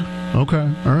bowling. Yeah. Okay.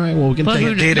 All right. Well, we can But take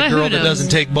who it. Date a But girl who that knows? doesn't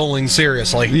take bowling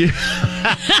seriously.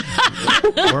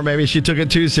 Or maybe she took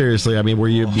it too seriously. I mean, were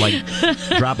you like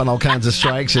dropping all kinds of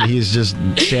strikes, and he's just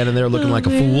standing there looking like a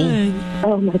fool?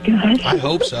 Oh my gosh. I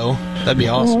hope so. That'd be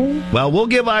awesome. Well, we'll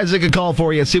give Isaac a call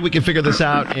for you, see if we can figure this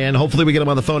out, and hopefully we get him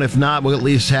on the phone. If not, we'll at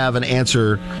least have an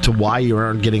answer to why you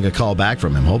aren't getting a call back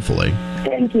from him, hopefully.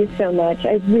 Thank you so much.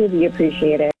 I really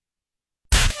appreciate it.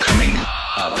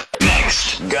 Up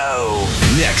next. Go.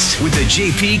 Next with the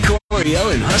JP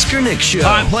Coriel and Husker Nick show. All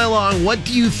right, play along. What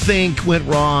do you think went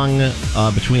wrong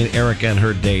between Erica and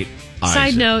her date, Isaac?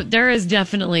 Side note: there is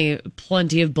definitely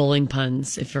plenty of bowling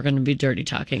puns if we're going to be dirty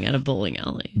talking at a bowling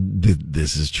alley.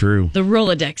 This is true. The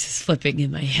Rolodex is flipping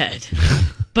in my head.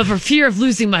 but for fear of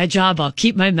losing my job, I'll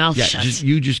keep my mouth shut.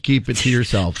 You just keep it to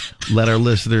yourself. Let our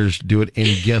listeners do it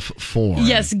in GIF form.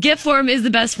 Yes, GIF form is the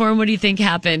best form. What do you think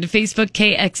happened? Facebook,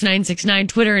 KX969,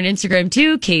 Twitter and Instagram,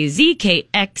 too,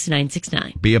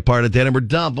 KZKX969. Be a part of Date 'em or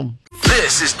Dump 'em.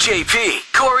 This is JP,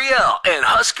 Coriel, and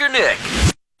Husker Nick.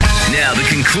 Now the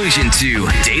conclusion to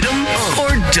Date 'em or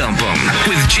Dump 'em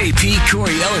with JP,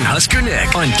 Coriel, and Husker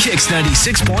Nick on Kix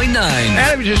 96.9.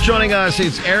 And if you're just joining us,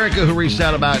 it's Erica who reached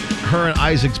out about her and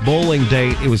Isaac's bowling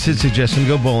date. It was his suggestion to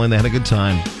go bowling. They had a good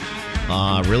time.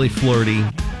 Really flirty.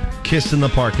 Kissed in the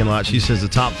parking lot. She says the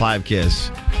top 5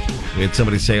 kiss. We had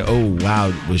somebody say, oh,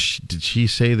 wow, did she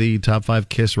say the top 5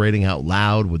 kiss rating out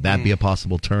loud? Would that be a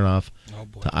possible turnoff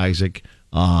to Isaac?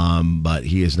 But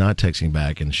he is not texting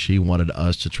back, and she wanted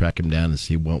us to track him down and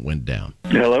see what went down.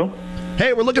 Hello?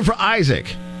 Hey, we're looking for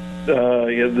Isaac.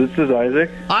 Yeah, this is Isaac.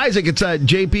 Isaac, it's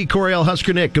JP, Coriel,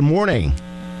 Husker Nick. Good morning.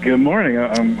 Good morning.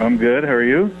 I'm good. How are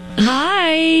you?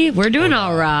 Hi. We're doing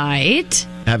all right.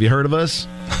 Have you heard of us?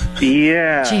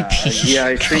 Yeah. JP. Yeah,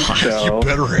 I think so. You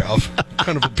better have.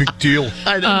 Kind of a big deal.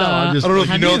 I don't know if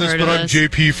you know this, but I'm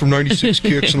JP from 96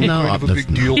 Kicks, and I'm kind of a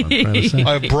big deal.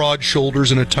 I have broad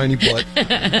shoulders and a tiny butt.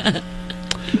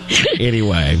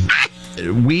 Anyway,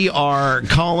 we are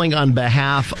calling on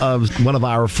behalf of one of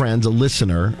our friends, a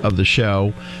listener of the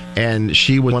show, and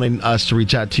she was wanting us to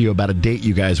reach out to you about a date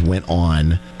you guys went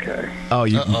on. Okay. Oh,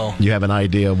 you have an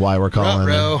idea of why we're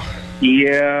calling?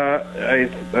 Yeah,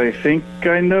 I think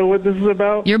I know what this is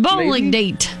about. Your bowling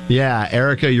date. Yeah,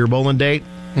 Erica, your bowling date?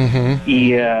 Mm-hmm.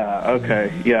 Yeah,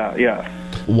 okay. Yeah.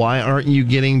 Why aren't you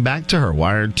getting back to her?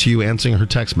 Why aren't you answering her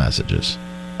text messages?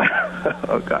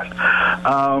 Oh, gosh.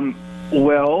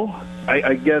 Well,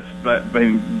 I guess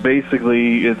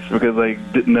basically it's because I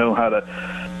didn't know how to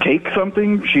take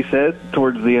something she said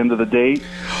towards the end of the date.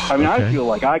 I mean, I feel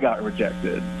like I got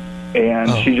rejected, and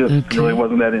she just really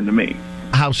wasn't that into me.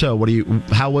 How so?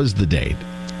 How was the date?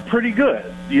 Pretty good.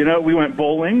 You know, we went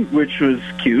bowling, which was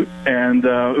cute, and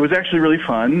it was actually really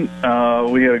fun.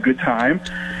 We had a good time,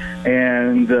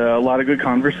 and a lot of good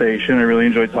conversation. I really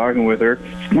enjoyed talking with her.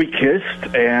 We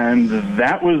kissed, and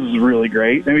that was really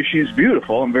great. I mean, she's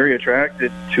beautiful. I'm very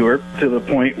attracted to her to the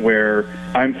point where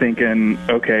I'm thinking,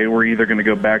 okay, we're either going to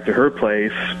go back to her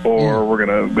place or we're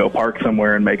going to go park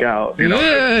somewhere and make out. You know,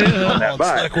 on that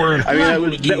vibe. I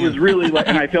mean, that was really like,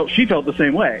 and she felt the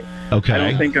same way. Okay. I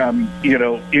don't think I'm,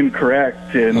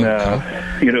 incorrect in,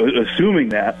 assuming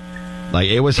that. Like,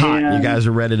 it was hot. You guys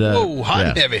are ready to... Oh, hot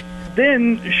and heavy.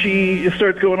 Then she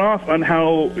starts going off on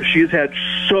how she's had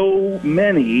so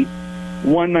many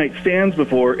one-night stands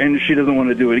before, and she doesn't want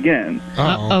to do it again.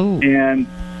 Uh-oh. And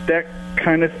that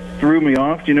kind of threw me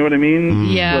off. Do you know what I mean?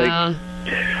 Yeah.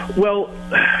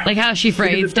 Like how she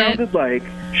phrased it. It sounded like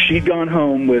she'd gone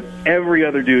home with every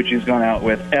other dude she's gone out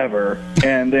with ever,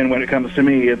 and then when it comes to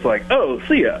me, it's like, oh,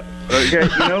 see ya. Okay,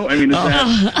 you know? I mean,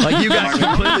 like you got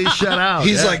completely shut out.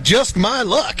 He's like, just my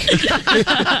luck.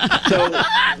 So,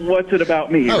 what's it about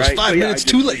me, right? It's 5 minutes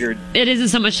too late. It isn't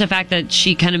so much the fact that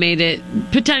she kind of made it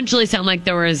potentially sound like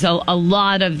there was a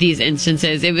lot of these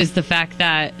instances. It was the fact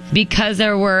that because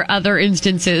there were other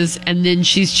instances and then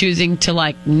she's choosing to,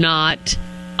 not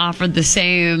offer the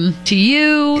same to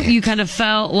you, you kind of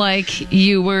felt like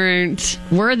you weren't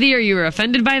worthy, or you were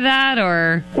offended by that,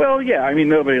 or... Well, yeah, I mean,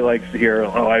 nobody likes to hear,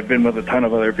 I've been with a ton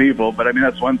of other people, but I mean,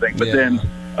 that's one thing. But then,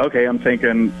 okay, I'm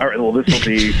thinking, all right, well, this will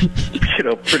be,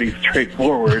 pretty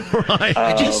straightforward. Right.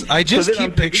 I just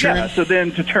keep picturing... so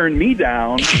then to turn me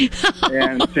down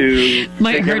and to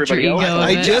might hurt your ego.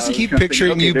 I just keep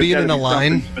picturing you being in a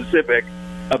line... specific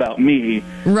about me,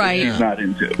 right? He's not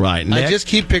into. Right. Nick? I just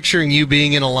keep picturing you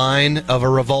being in a line of a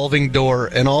revolving door,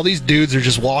 and all these dudes are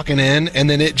just walking in, and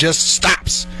then it just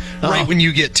stops right when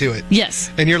you get to it.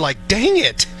 Yes. And you're like, dang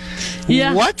it.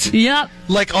 Yeah. What? Yep.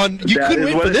 You couldn't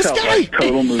wait for this guy? Like,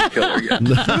 total mood killer. Yeah.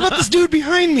 What about this dude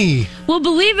behind me? Well,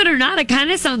 believe it or not, it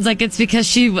kind of sounds like it's because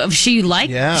she likes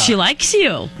you.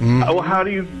 Mm-hmm. Well, how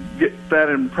do you get that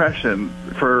impression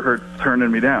for her turning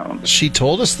me down? She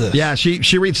told us this. Yeah,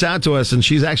 she reached out to us, and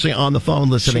she's actually on the phone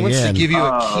listening She wants in. to give you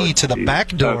a key to the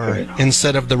back door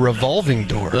instead of the revolving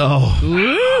door. Oh.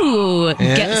 Ooh.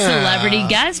 Get celebrity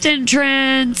guest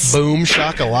entrance. Boom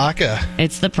shakalaka.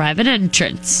 It's the private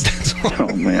entrance.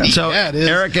 Oh, man. So,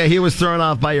 Erica, he was thrown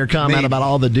off by your comment about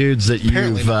all the dudes that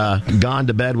you've gone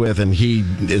to bed with, and he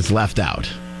is left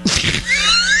out.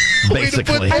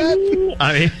 Basically.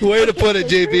 Way to put it,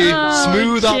 JP.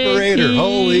 Smooth operator.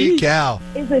 Holy cow.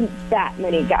 Isn't that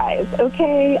many guys,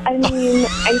 okay? I mean,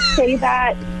 I say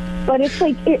that, but it's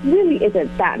like, it really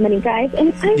isn't that many guys.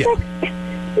 And I'm like,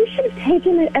 You should have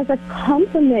taken it as a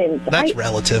compliment. That's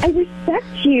relative. I respect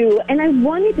you, and I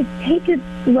wanted to take it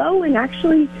slow and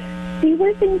actually see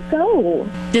where things go.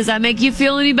 Does that make you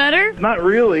feel any better? Not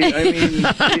really. I mean,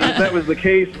 if that was the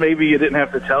case, maybe you didn't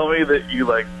have to tell me that you,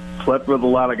 like, slept with a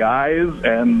lot of guys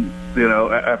and, you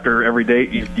know, after every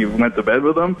date you went to bed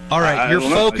with them. All right, you're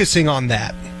focusing on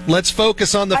that. Let's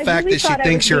focus on the fact that she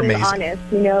thinks you're amazing. Honest,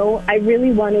 you know, I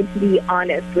really wanted to be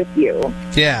honest with you.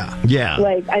 Yeah.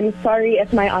 Like, I'm sorry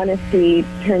if my honesty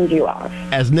turned you off.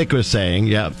 As Nick was saying,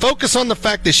 yeah. Focus on the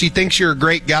fact that she thinks you're a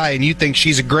great guy and you think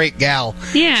she's a great gal.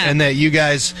 Yeah. And that you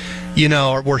guys, you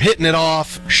know, were hitting it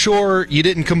off. Sure, you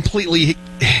didn't completely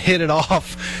hit it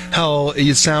off how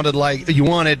you sounded like you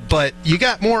wanted, but you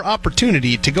got more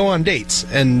opportunity to go on dates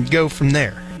and go from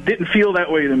there. Didn't feel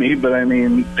that way to me, but I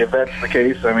mean, if that's the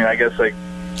case, I mean, I guess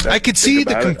I could see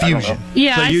the confusion.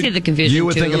 Yeah, I see the confusion. You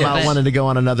would too, think about but... wanting to go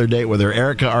on another date with her.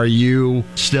 Erica, are you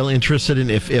still interested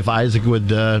in if Isaac would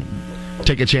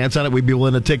take a chance on it? We'd be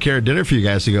willing to take care of dinner for you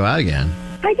guys to go out again.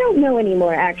 I don't know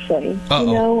anymore, actually. Uh-oh.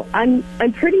 You know,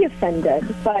 I'm pretty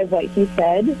offended by what he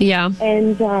said. Yeah.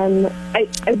 And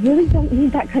I really don't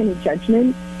need that kind of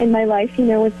judgment in my life. You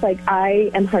know, it's like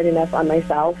I am hard enough on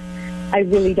myself. I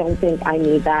really don't think I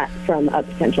need that from a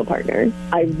potential partner.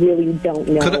 I really don't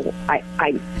know.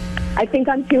 I think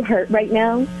I'm too hurt right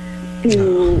now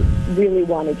to really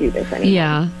want to do this anymore.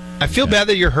 Yeah. I feel bad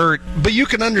that you're hurt, but you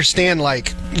can understand,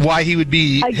 like, why he would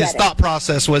be, his thought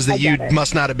process was that you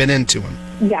must not have been into him.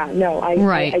 Yeah, no,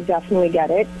 I definitely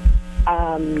get it.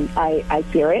 I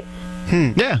hear it.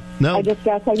 Yeah, no. I just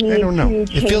guess I need I don't know. to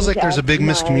It feels like there's a big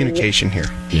change miscommunication here.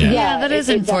 Yeah, that is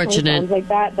it definitely unfortunate. sounds like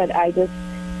that, but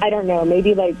I don't know,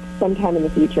 maybe like sometime in the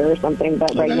future or something,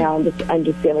 but right now I'm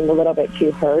just feeling a little bit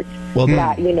too hurt. Well,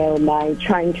 that, you know, my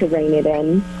trying to rein it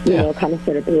in, you know, kind of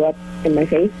sort of blew up in my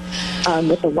face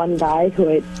with the one guy who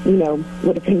it, you know,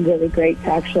 would have been really great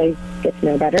to actually get to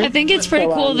know better. I think it's pretty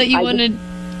cool that you wanted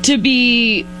to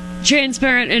be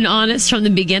transparent and honest from the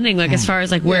beginning, like as far as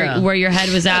like where your head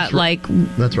was at, like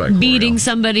that's right, meeting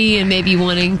somebody and maybe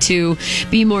wanting to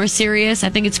be more serious. I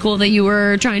think it's cool that you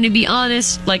were trying to be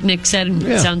honest, like Nick said.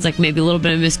 It sounds like maybe a little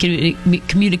bit of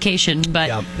miscommunication, but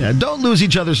yeah, don't lose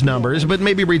each other's numbers, but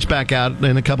maybe reach back out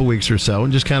in a couple weeks or so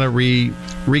and just kind of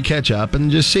re-catch up and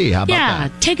just see. How about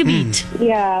that? Take a beat.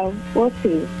 Yeah, we'll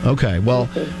see. Okay, well,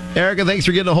 Erica, thanks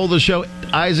for getting a hold of the show.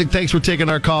 Isaac, thanks for taking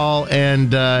our call,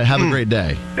 and have a great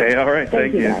day. Hey, all right,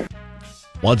 thank you.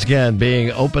 Once again,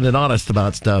 being open and honest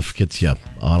about stuff gets you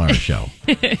on our show.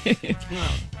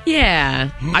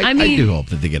 Yeah. I do hope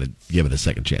that they give it a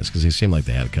second chance because they seem like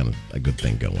they had kind of a good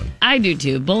thing going. I do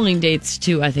too. Bowling dates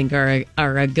too, I think, are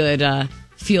a good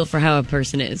feel for how a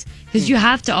person is, because you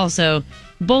have to also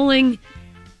bowling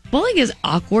is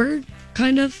awkward,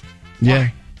 kind of. Yeah.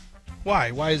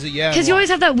 Why? Why is it? Yeah. Because you always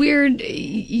have that weird.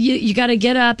 You got to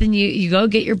get up and you go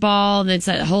get your ball, and it's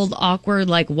that whole awkward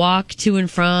like walk to and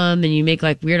from, and you make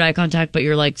like weird eye contact, but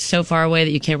you're like so far away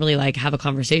that you can't really like have a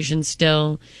conversation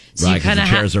still. So right, you kind of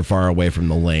the chairs are far away from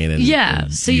the lane,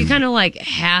 and so you kind of like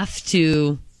have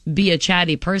to be a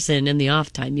chatty person in the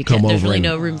off time. You can't. There's really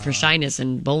no room for shyness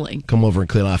in bowling. Come over and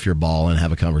clean off your ball and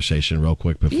have a conversation real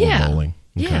quick before bowling.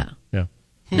 Okay. Yeah.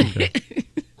 Okay.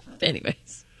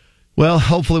 Anyways. Well,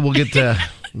 hopefully we'll get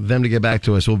them to get back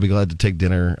to us. We'll be glad to take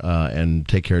dinner and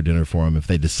take care of dinner for them if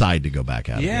they decide to go back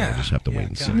out. Yeah. We'll just have to wait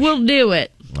and see. We'll do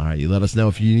it. All right, you let us know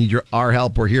if you need our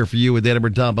help. We're here for you with Datum or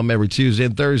Dump. I'm every Tuesday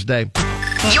and Thursday.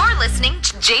 You're listening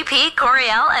to JP,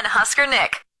 Coriel, and Husker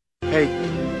Nick. Hey,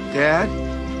 Dad?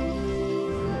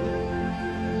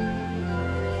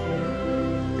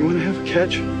 You want to have a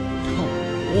catch?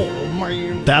 Oh,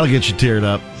 man. That'll get you teared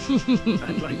up.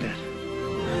 I'd like that.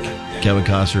 Kevin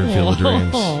Costner in Field of Dreams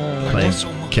playing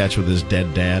so much. catch with his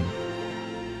dead dad.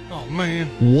 Oh, man.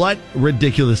 What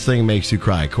ridiculous thing makes you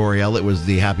cry? Coriel, it was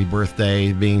the Happy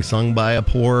Birthday being sung by a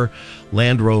poor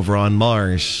Land Rover on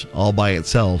Mars all by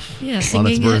itself on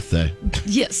its birthday.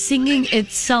 Singing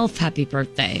itself Happy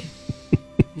Birthday.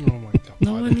 Oh, my God.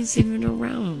 No one is even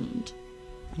around.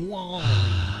 Wow.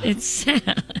 It's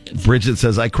sad. Bridget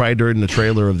says, I cried during the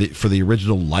trailer for the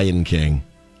original Lion King.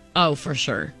 Oh, for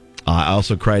sure. I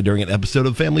also cried during an episode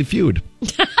of Family Feud.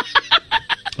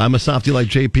 I'm a softie like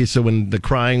JP, so when the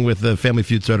crying with the Family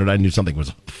Feud started, I knew something was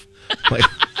off. Like,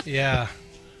 yeah.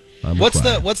 What's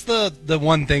the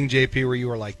one thing, JP, where you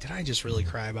were like, did I just really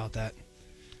cry about that?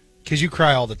 Because you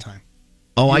cry all the time.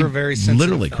 Oh, You're I very sensitive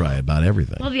literally fellow. cry about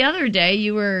everything. Well, the other day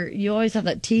you always have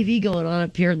that TV going on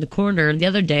up here in the corner, and the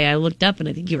other day I looked up and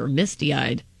I think you were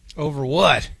misty-eyed. Over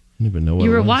what? I don't even know what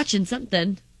You it were was. watching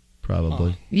something.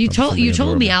 Probably. You told me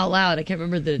adorable. out loud. I can't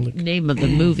remember the name of the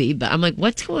movie, but I'm like,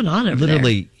 what's going on over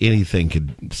Literally anything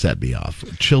could set me off.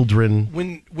 Children.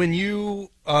 When you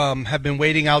have been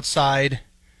waiting outside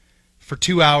for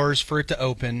 2 hours for it to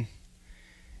open,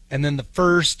 and then the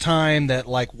first time that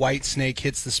like White Snake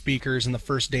hits the speakers and the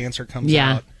first dancer comes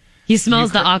Yeah. out. He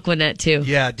smells the Aquanet too.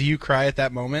 Yeah. Do you cry at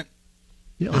that moment?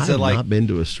 You know, I have not been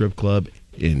to a strip club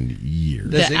in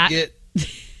years.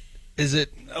 Is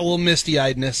it a little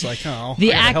misty-eyedness, like, oh,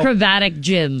 The I gotta help? acrobatic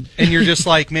gym. And you're just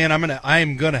like, man,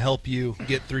 I'm gonna help you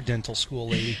get through dental school,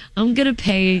 lady. I'm gonna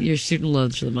pay your student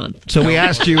loans for the month. So we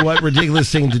asked you, what ridiculous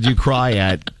thing did you cry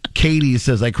at? Katie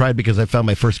says, I cried because I found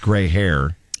my first gray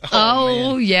hair.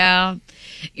 Oh yeah.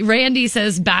 Randy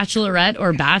says Bachelorette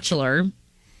or Bachelor.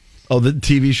 Oh, the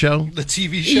TV show? The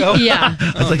TV show? Yeah.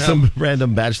 It's some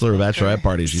random bachelor or bachelorette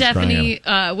party she's crying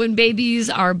Stephanie, when babies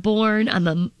are born,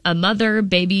 I'm a mother,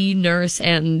 baby, nurse,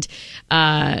 and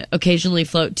occasionally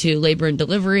float to labor and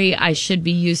delivery. I should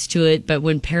be used to it, but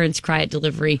when parents cry at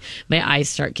delivery, my eyes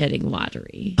start getting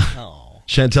watery.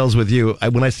 Chantel's with you.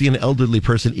 When I see an elderly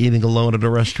person eating alone at a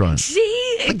restaurant. See?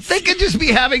 They could just be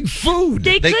having food.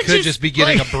 They could just be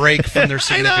getting a break from their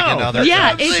significant other.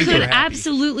 Yeah, it Super could happy.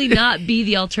 absolutely not be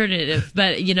the alternative.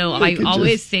 But, I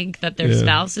always think that their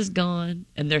spouse is gone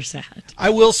and they're sad.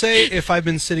 I will say, if I've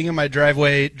been sitting in my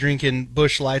driveway drinking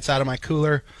Busch Lights out of my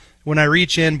cooler, when I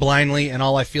reach in blindly and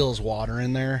all I feel is water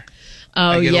in there, Oh,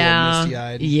 I get yeah. a little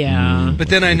misty-eyed. Yeah. But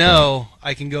then I know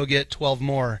I can go get 12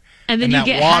 more. And then you that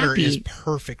get water happy. is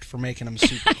perfect for making them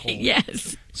super cold.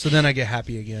 Yes. So then I get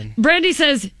happy again. Brandy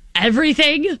says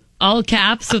everything, all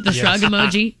caps with the shrug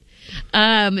emoji.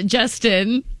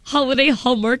 Justin, holiday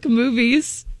Hallmark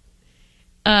movies.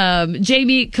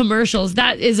 Jamie, commercials.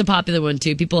 That is a popular one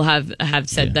too. People have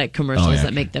said that commercials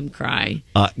that make them cry.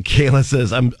 Kayla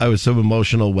says, I was so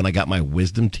emotional when I got my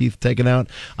wisdom teeth taken out.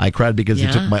 I cried because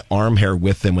they took my arm hair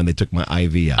with them when they took my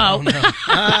IV out. Oh,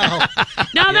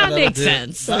 now that makes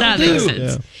sense. That makes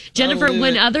sense. Yeah. Jennifer,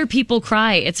 when other people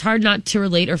cry, it's hard not to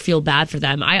relate or feel bad for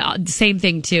them. Same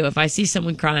thing too. If I see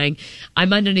someone crying, I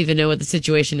might not even know what the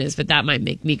situation is, but that might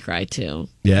make me cry too.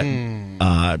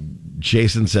 Yeah.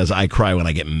 Jason says, I cry when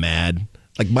I get mad.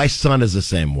 Like, my son is the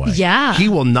same way. Yeah. He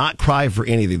will not cry for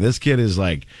anything. This kid is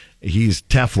like, he's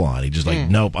Teflon. He's just like,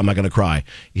 nope, I'm not going to cry.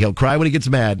 He'll cry when he gets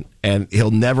mad, and he'll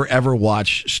never, ever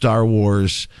watch Star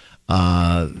Wars,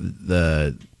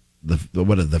 the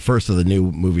first of the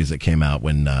new movies that came out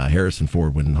when Harrison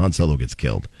Ford, when Han Solo gets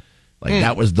killed. Like,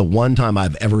 that was the one time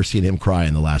I've ever seen him cry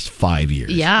in the last 5 years.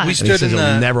 Yeah. We And he stood says in he'll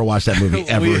the never watch that movie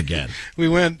ever again.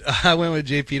 I went with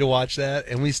JP to watch that,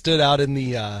 and we stood out in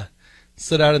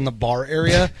the bar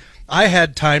area. I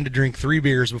had time to drink 3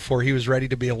 beers before he was ready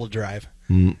to be able to drive.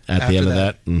 At the end of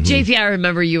that. JP, I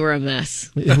remember you were a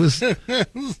mess. It was,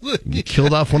 you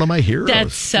killed off one of my heroes.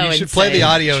 That's so You should insane. play the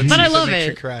audio and but see I if it love makes it.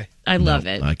 you cry. I love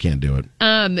it. I can't do it.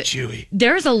 Chewy.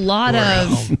 There's a lot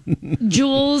of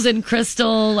Jules and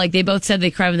Crystal, like they both said they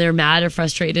cry when they're mad or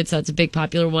frustrated, so that's a big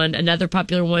popular one. Another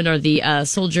popular one are the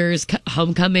Soldiers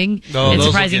Homecoming Oh, and those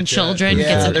will Surprising get ya. Children. Yeah,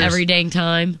 Gets them there's- every dang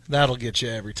time. That'll get you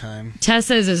every time.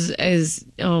 Tessa's is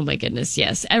oh my goodness,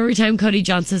 yes. Every time Cody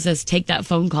Johnson says, take that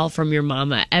phone call from your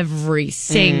mama, every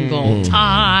single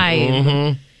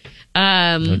time.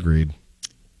 Agreed.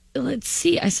 Let's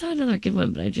see. I saw another good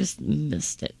one, but I just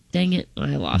missed it. Dang it.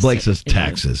 I lost Blake it. says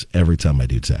taxes every time I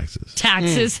do taxes.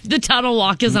 Taxes. The tunnel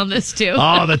walk is on this too.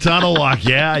 Oh, the tunnel walk.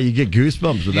 Yeah, you get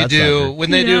goosebumps with You that do. sucker.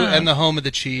 When they do, and the home of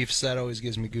the Chiefs, that always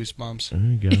gives me goosebumps.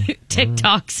 There you go.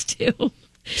 TikToks too.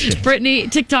 Brittany,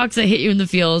 TikToks that hit you in the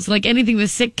feels. Like anything with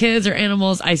sick kids or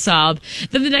animals, I sob.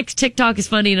 Then the next TikTok is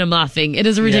funny and I'm laughing. It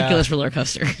is a ridiculous roller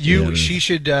coaster. She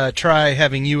should try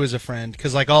having you as a friend,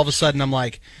 because like all of a sudden I'm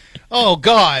like, oh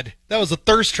God, that was a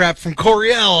thirst trap from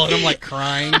Coriel, and I'm like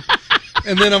crying,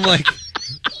 and then I'm like,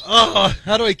 oh,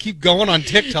 how do I keep going on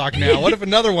TikTok now? What if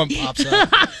another one pops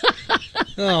up?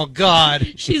 Oh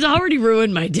God, She's already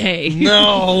ruined my day.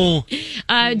 no.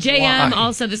 JM Why?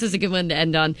 also, this is a good one to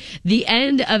end on. The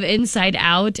end of Inside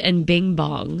Out and Bing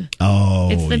Bong. Oh,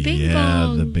 It's the Bing yeah,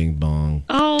 Bong. the Bing Bong.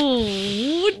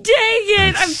 Oh, dang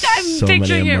it. I'm So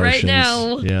picturing many it right emotions.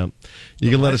 now. Yeah. You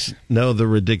can let us know the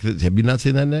ridiculous. Have you not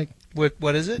seen that, Nick?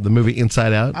 What is it? The movie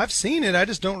Inside Out? I've seen it. I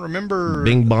just don't remember.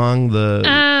 Bing Bong, the.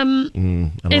 I don't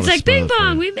It's wanna like spoil Bing it for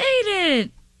Bong, you. we made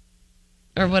it.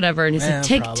 Or whatever. And he said,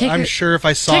 take probably. her. I'm sure if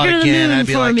I saw take her it to the again, moon I'd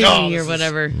be for like, me, oh, or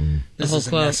whatever. The this whole isn't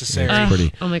quote. necessary.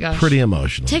 Pretty, oh my gosh. Pretty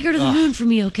emotional. Take her to the moon for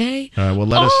me, okay? All right, well,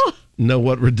 let us know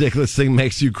what ridiculous thing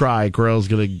makes you cry. Corell's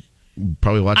going to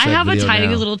probably watch that I have a video tiny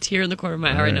now. little tear in the corner of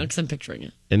my eye right now because I'm picturing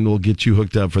it. And we'll get you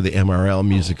hooked up for the MRL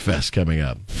Music Fest coming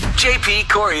up. JP,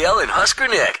 Coriel, and Husker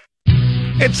Nick.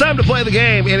 It's time to play the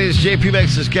game. It is JP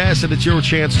Max's Guess, and it's your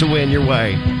chance to win your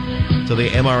way to the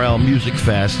MRL Music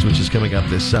Fest, which is coming up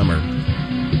this summer.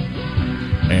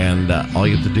 And all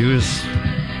you have to do is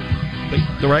pick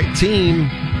the right team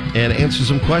and answer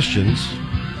some questions.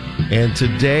 And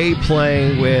today,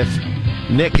 playing with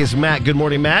Nick is Matt. Good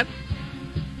morning, Matt.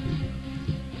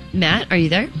 Matt, are you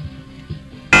there?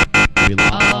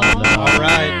 All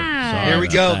right. Here we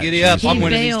go. Giddy up. I'm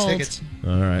winning these tickets.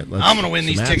 All right. I'm going to win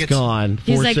these Matt's tickets. Gone.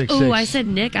 He's like, 466. oh, I said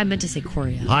Nick. I meant to say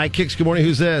Coriel. Hi, Kicks. Good morning.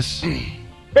 Who's this?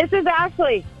 This is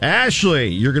Ashley. Ashley,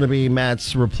 you're going to be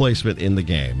Matt's replacement in the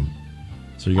game.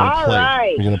 So you're going to play.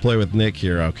 Right. You're going to play with Nick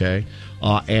here, okay?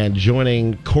 And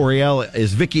joining Coriel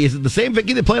is Vicky. Is it the same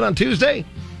Vicky that played on Tuesday?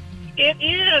 It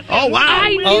is. Oh, wow. I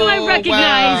knew I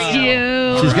recognized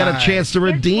you. She's got a chance to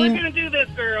redeem. We're going to do this,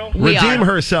 girl. Redeem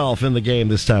herself in the game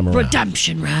this time around.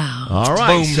 Redemption round. All right,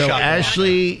 Boom, so shot.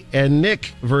 Ashley and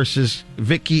Nick versus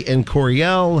Vicky and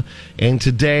Coriel. And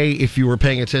today, if you were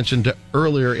paying attention to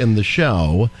earlier in the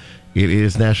show, it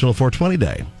is National 420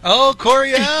 Day. Oh,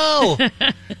 Coriel!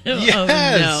 Yes! Oh,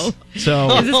 no. So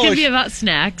Is this going to be about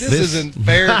snacks? This isn't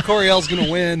fair. Coriel's going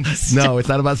to win. no, it's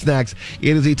not about snacks.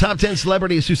 It is the top 10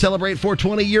 celebrities who celebrate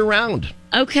 420 year-round.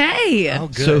 Okay. Oh,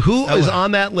 good. So who is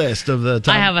on that list of the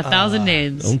top? I have 1,000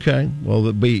 names. Okay.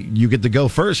 Well, you get to go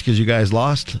first because you guys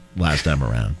lost last time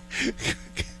around.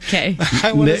 Okay.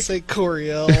 I want to Nick. say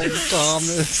Coriel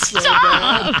Thomas.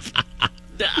 Stop!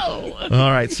 No. All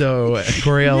right, so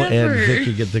Coriel Never. and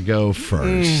Vicky get to go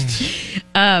first.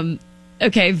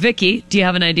 Okay, Vicky, do you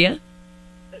have an idea?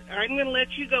 I'm going to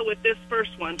let you go with this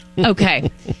first one. Okay.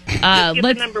 Get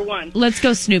the number one. Let's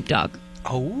go Snoop Dogg.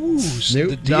 Oh, Snoop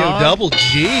the Dogg. D-O-double-G.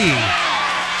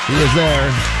 He is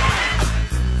there.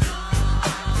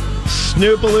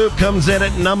 Snoopaloop comes in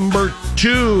at number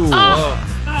 2.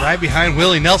 Right behind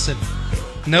Willie Nelson.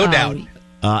 No doubt.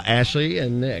 Ashley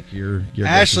and Nick, your Ashley,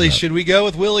 guess is up. should we go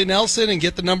with Willie Nelson and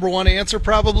get the number one answer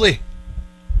probably?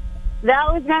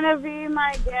 That was going to be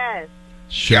my guess.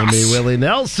 Show me Willie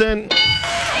Nelson.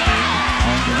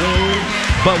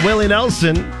 But Willie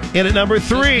Nelson in at number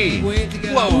 3.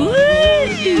 Whoa.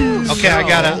 Okay, I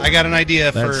got an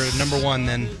idea for That's- number one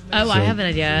then. Oh, I have an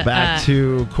idea. Back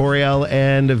to Coriel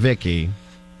and Vicky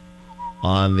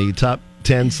on the top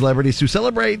 10 celebrities who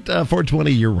celebrate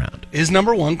 420 year-round. Is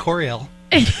number one Coriel?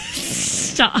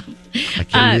 Stop. I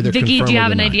can neither Vicky, confirm do you or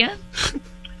have an deny. idea?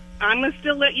 I'm going to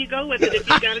still let you go with it if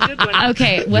you got a good one.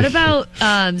 Okay, what about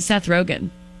Seth Rogen?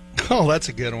 Oh, that's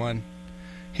a good one.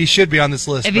 He should be on this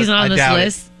list. If he's but not I on this doubt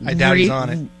list, I doubt he's on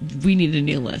it. We need a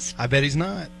new list. I bet he's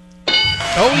not.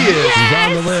 Oh, he is. He's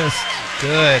on the list.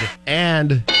 Good.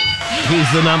 And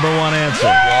he's the number one answer.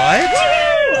 What?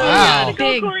 Wow.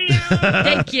 Big.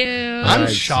 Thank you. I'm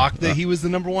shocked that he was the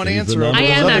number one He's the answer. number over I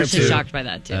those am other actually two. shocked by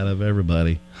that, too. Out of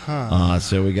everybody. Huh.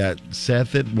 So we got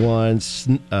Seth at 1,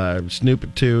 Snoop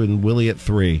at 2, and Willie at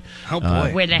 3. Oh,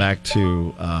 boy. Willie. Back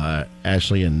to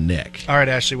Ashley and Nick. All right,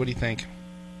 Ashley, what do you think?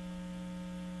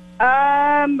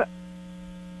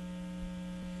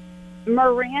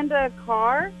 Miranda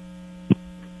Carr.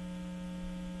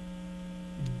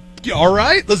 Yeah, all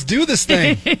right, let's do this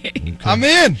thing. I'm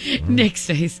in. Nick's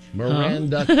face.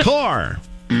 Miranda Carr.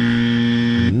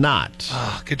 Not.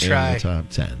 Oh, good in try. the top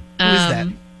 10. Who is that?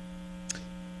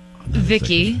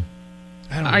 Vicky,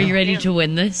 I don't are you know. ready to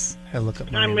win this? I look up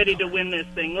I'm Miranda. ready to win this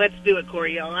thing. Let's do it,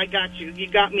 Coriel. I got you. You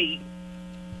got me.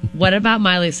 What about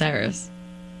Miley Cyrus?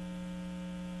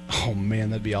 Oh, man,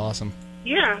 that'd be awesome.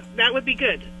 Yeah, that would be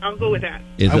good. I'll go with that.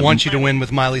 Is I it want you to win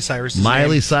with Miley Cyrus.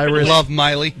 Miley Cyrus Love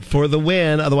Miley. for the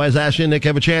win. Otherwise, Ashley and Nick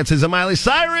have a chance. Is it Miley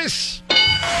Cyrus?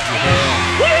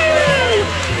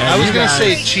 I was going to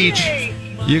say Cheech.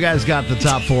 You guys got the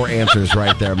top 4 answers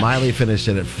right there. Miley finished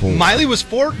it at 4. Miley was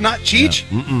 4, not Cheech?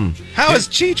 Mm-mm. How is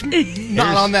Cheech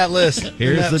not on that list?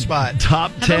 Here's in that the spot. top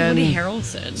How about 10 Woody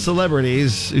Harrelson?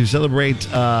 celebrities who celebrate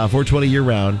 420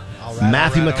 year-round.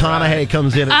 Matthew all right, McConaughey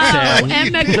comes in at 10.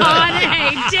 And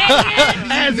McConaughey, dang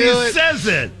it! As he knew it. says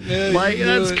it. Yeah, Like, you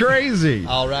knew that's it. crazy.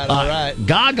 All right, all right.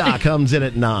 Gaga comes in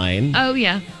at 9. Oh,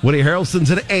 yeah. Woody Harrelson's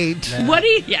at 8. What do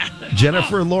you... Yeah.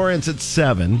 Jennifer Lawrence at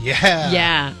 7. Yeah.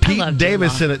 Yeah. I Pete love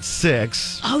Davidson J-Lo. at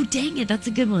 6. Oh, dang it. That's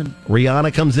a good one.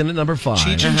 Rihanna comes in at number 5.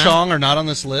 Cheech and Chong are not on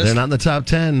this list. They're not in the top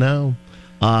 10, no.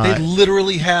 They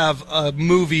literally have a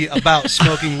movie about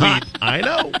smoking weed. I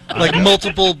know. Like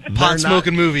multiple They're pot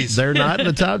smoking not- movies. They're not in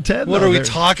the top 10. What though. are we They're-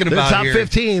 talking they're about top here?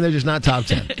 15. They're just not top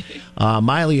 10.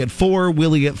 Miley at 4,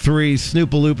 Willie at 3,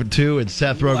 Snoopaloop at 2, and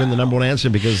Seth Rogen the number one answer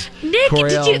because Nick,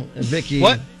 Coriel did you- and Vicky.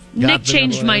 What? got Nick the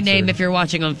changed number my one name answer. if you're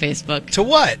watching on Facebook. To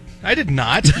what? I did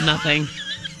not. Nothing.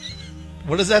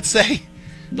 What does that say?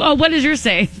 Well, what does yours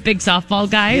say, big softball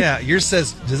guy? Yeah, yours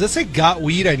says, does it say got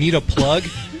weed? I need a plug?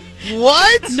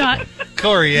 What? Not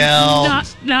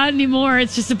Coriel. Not anymore.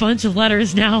 It's just a bunch of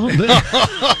letters now.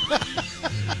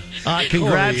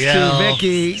 Congrats to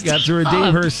Vicky. Got to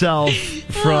redeem herself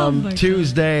from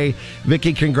Tuesday.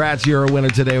 Vicky, congrats. You're a winner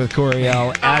today with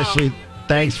Coriel. Ashley,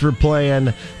 thanks for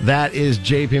playing. That is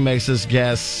JP Mix's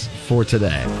guess for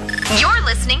today. You're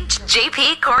listening to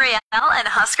JP, Coriel, and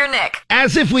Husker Nick.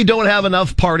 As if we don't have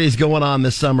enough parties going on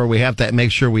this summer, we have to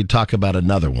make sure we talk about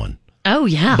another one. Oh,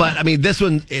 yeah. But, I mean, this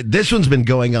one's been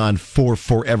going on for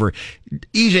forever.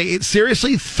 EJ, it's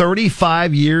seriously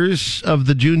 35 years of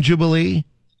the June Jubilee?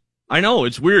 I know.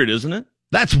 It's weird, isn't it?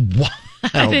 That's wild.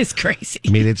 That is crazy.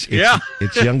 I mean, it's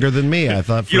younger than me. I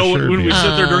thought for sure. When we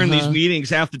sit there during these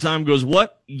meetings, half the time goes,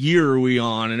 "What year are we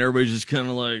on?" And everybody's just kind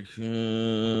of like,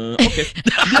 "Okay."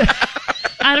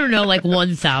 I don't know, like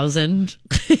 1,000.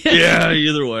 Yeah,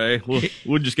 either way.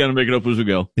 We'll just kind of make it up as we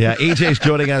go. Yeah, EJ's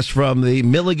joining us from the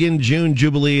Milligan June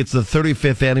Jubilee. It's the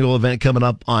 35th annual event coming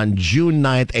up on June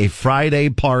 9th, a Friday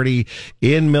party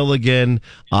in Milligan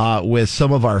with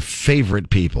some of our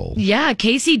favorite people. Yeah,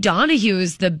 Casey Donahue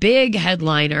is the big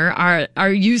headliner.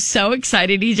 Are you so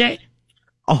excited, EJ?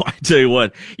 Oh, I tell you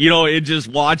what, it just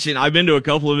watching. I've been to a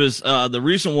couple of his, the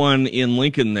recent one in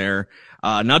Lincoln there,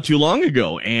 not too long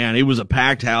ago, and it was a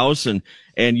packed house, and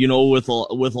with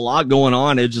a lot going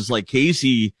on, it's just like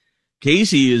Casey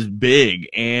is big,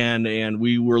 and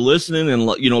we were listening,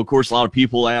 and of course, a lot of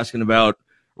people asking about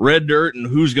Red Dirt and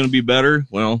who's going to be better.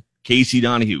 Well, Casey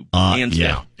Donahue, hands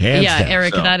down. Hands down.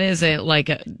 Eric, So. that is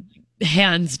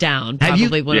hands down,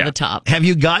 probably one of the top. Have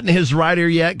you gotten his rider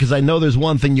yet? Because I know there's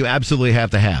one thing you absolutely have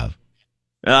to have.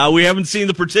 We haven't seen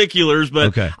the particulars, but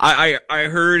okay. I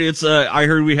heard I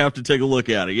heard we have to take a look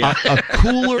at it. Yeah, a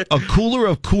cooler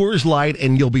of Coors Light,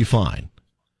 and you'll be fine.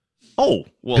 Oh,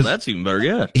 well, that's even better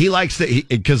yet. He likes it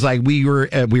because we were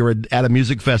at a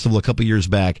music festival a couple years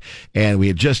back, and we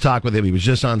had just talked with him. He was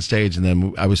just on stage, and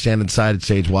then I was standing side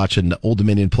stage watching Old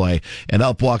Dominion play, and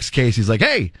up walks Casey. He's like,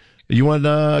 "Hey, you want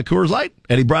Coors Light?"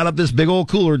 And he brought up this big old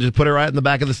cooler, just put it right in the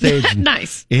back of the stage.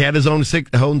 Nice. He had his own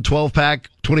 12-pack,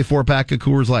 24-pack of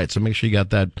Coors Light, so make sure you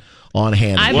got that on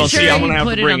hand. I'm going to have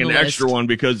to bring an extra one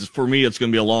because for me it's going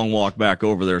to be a long walk back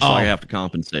over there, so I have to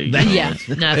compensate. Yeah,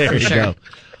 not for sure.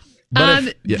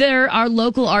 But there are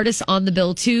local artists on the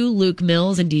bill too, Luke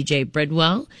Mills and DJ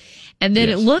Bridwell. And then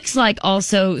it looks like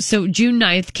also, so June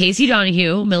 9th, Casey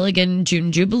Donahue, Milligan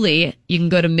June Jubilee. You can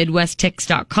go to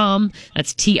MidwestTix.com.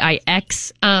 That's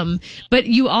TIX. But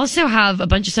you also have a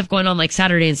bunch of stuff going on like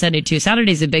Saturday and Sunday too.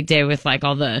 Saturday's a big day with like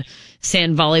all the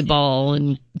sand volleyball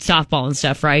and softball and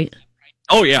stuff, right?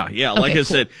 Oh, yeah. Like I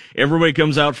said, everybody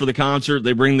comes out for the concert.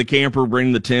 They bring the camper,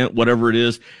 bring the tent, whatever it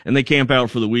is, and they camp out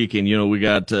for the weekend. We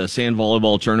got sand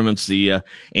volleyball tournaments, the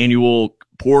annual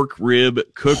pork rib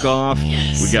cook-off.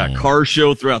 We got car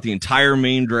show throughout the entire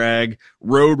main drag,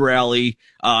 road rally.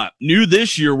 New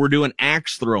this year, we're doing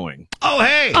axe throwing. Oh,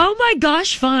 hey! Oh, my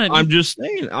gosh, fun. I'm just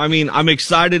saying. I mean, I'm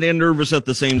excited and nervous at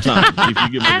the same time. If you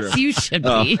give me As you should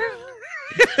be.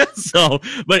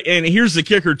 And here's the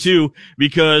kicker too,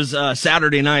 because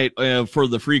Saturday night for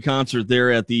the free concert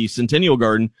there at the Centennial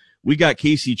Garden, we got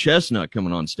Casey Chestnut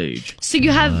coming on stage. So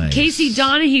you have Casey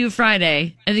Donahue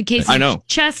Friday and then Casey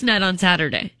Chestnut on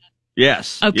Saturday.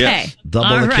 Yes. Okay. Yes.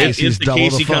 Double the Casey's, it's the double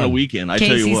Casey the fun. kind of weekend. I Casey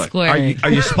tell you what. Square.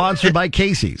 Are you sponsored by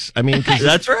Casey's? I mean,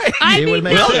 that's right.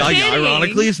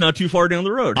 Ironically, it's not too far down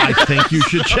the road. I think you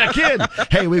should check in.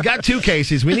 Hey, we've got 2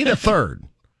 Casey's. We need a third.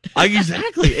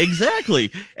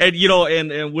 Exactly.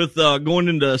 And, and with, going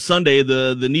into Sunday,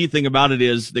 the neat thing about it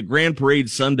is the Grand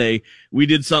Parade Sunday, we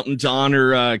did something to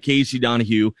honor, Casey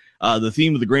Donahue. The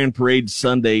theme of the Grand Parade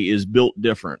Sunday is built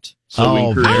different. So we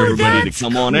encourage everybody to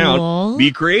come on out,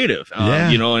 be creative,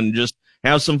 and just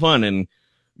have some fun. And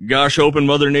gosh, open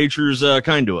Mother Nature's,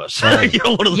 kind to us. One of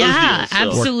those deals,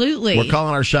 absolutely. We're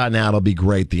calling our shot now. It'll be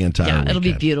great the entire weekend. It'll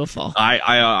be beautiful.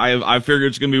 I figure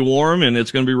it's going to be warm and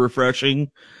it's going to be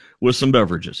refreshing with some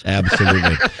beverages.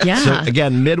 Absolutely. So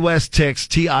again,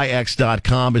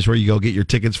 MidwestTix.com is where you go get your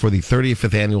tickets for the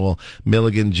 35th annual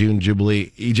Milligan June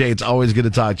Jubilee. EJ, it's always good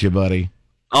to talk to you, buddy.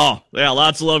 Oh, yeah,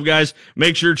 lots of love, guys.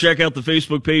 Make sure to check out the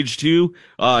Facebook page too.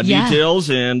 Details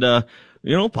and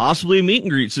possibly a meet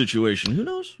and greet situation. Who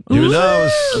knows? Who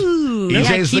knows?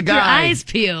 EJ's the guy. Keep your eyes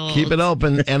peeled. Keep it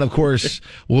open. And of course,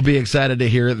 we'll be excited to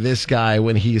hear this guy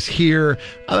when he's here.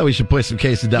 I thought we should play some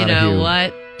Casey Donahue. You know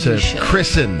what? To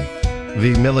christen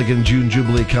the Milligan June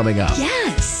Jubilee coming up.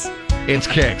 Yes. It's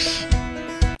Kicks.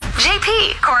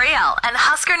 JP, Coriel, and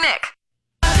Husker Nick.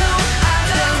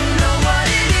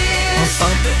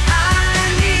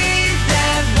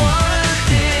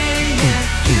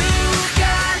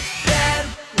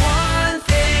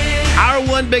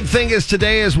 big thing is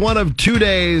today is one of 2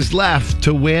 days left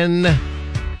to win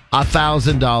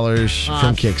 $1,000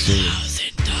 from Kixie.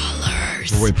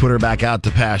 $1,000. Where we put her back out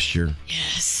to pasture.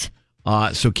 Yes.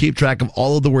 So keep track of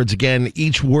all of the words. Again,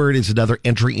 each word is another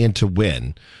entry into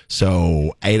win.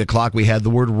 So 8 o'clock, we had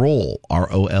the word roll,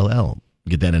 ROLL.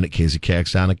 Get that in at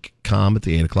kzkx.com at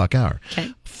the 8 o'clock hour.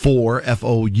 Okay. For,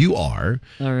 FOUR,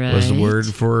 all right, was the word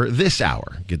for this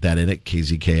hour. Get that in at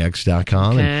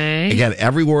kzkx.com. Okay. And again,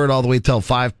 every word all the way till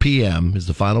 5 p.m. is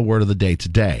the final word of the day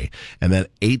today. And then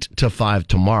 8 to 5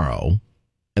 tomorrow.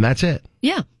 And that's it.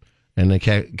 Yeah. And then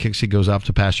Kixie goes off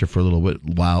to pasture for a little bit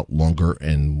while longer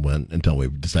until we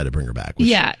decide to bring her back.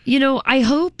 Yeah. I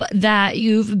hope that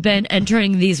you've been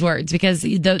entering these words because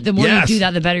the more you do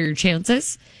that, the better your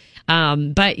chances.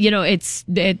 But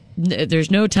there's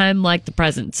no time like the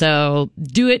present. So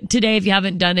do it today if you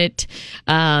haven't done it.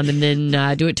 And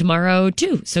then, do it tomorrow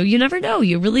too. So you never know.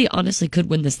 You really honestly could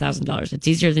win this $1,000. It's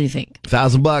easier than you think.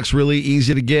 $1,000, really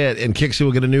easy to get. And Kixie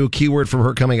will get a new keyword from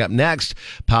her coming up next,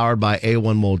 powered by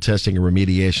A1 mold testing and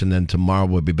remediation. Then tomorrow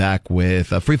we'll be back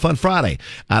with a Free Fun Friday.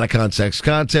 Out of context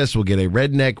contest. We'll get a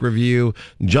redneck review.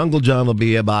 Jungle John will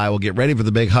be by. We'll get ready for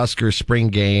the big Husker spring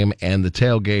game and the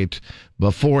tailgate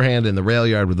beforehand in the rail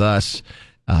yard with us.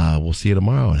 We'll see you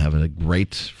tomorrow and have a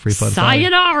great Free Fun Friday.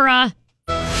 Sayonara.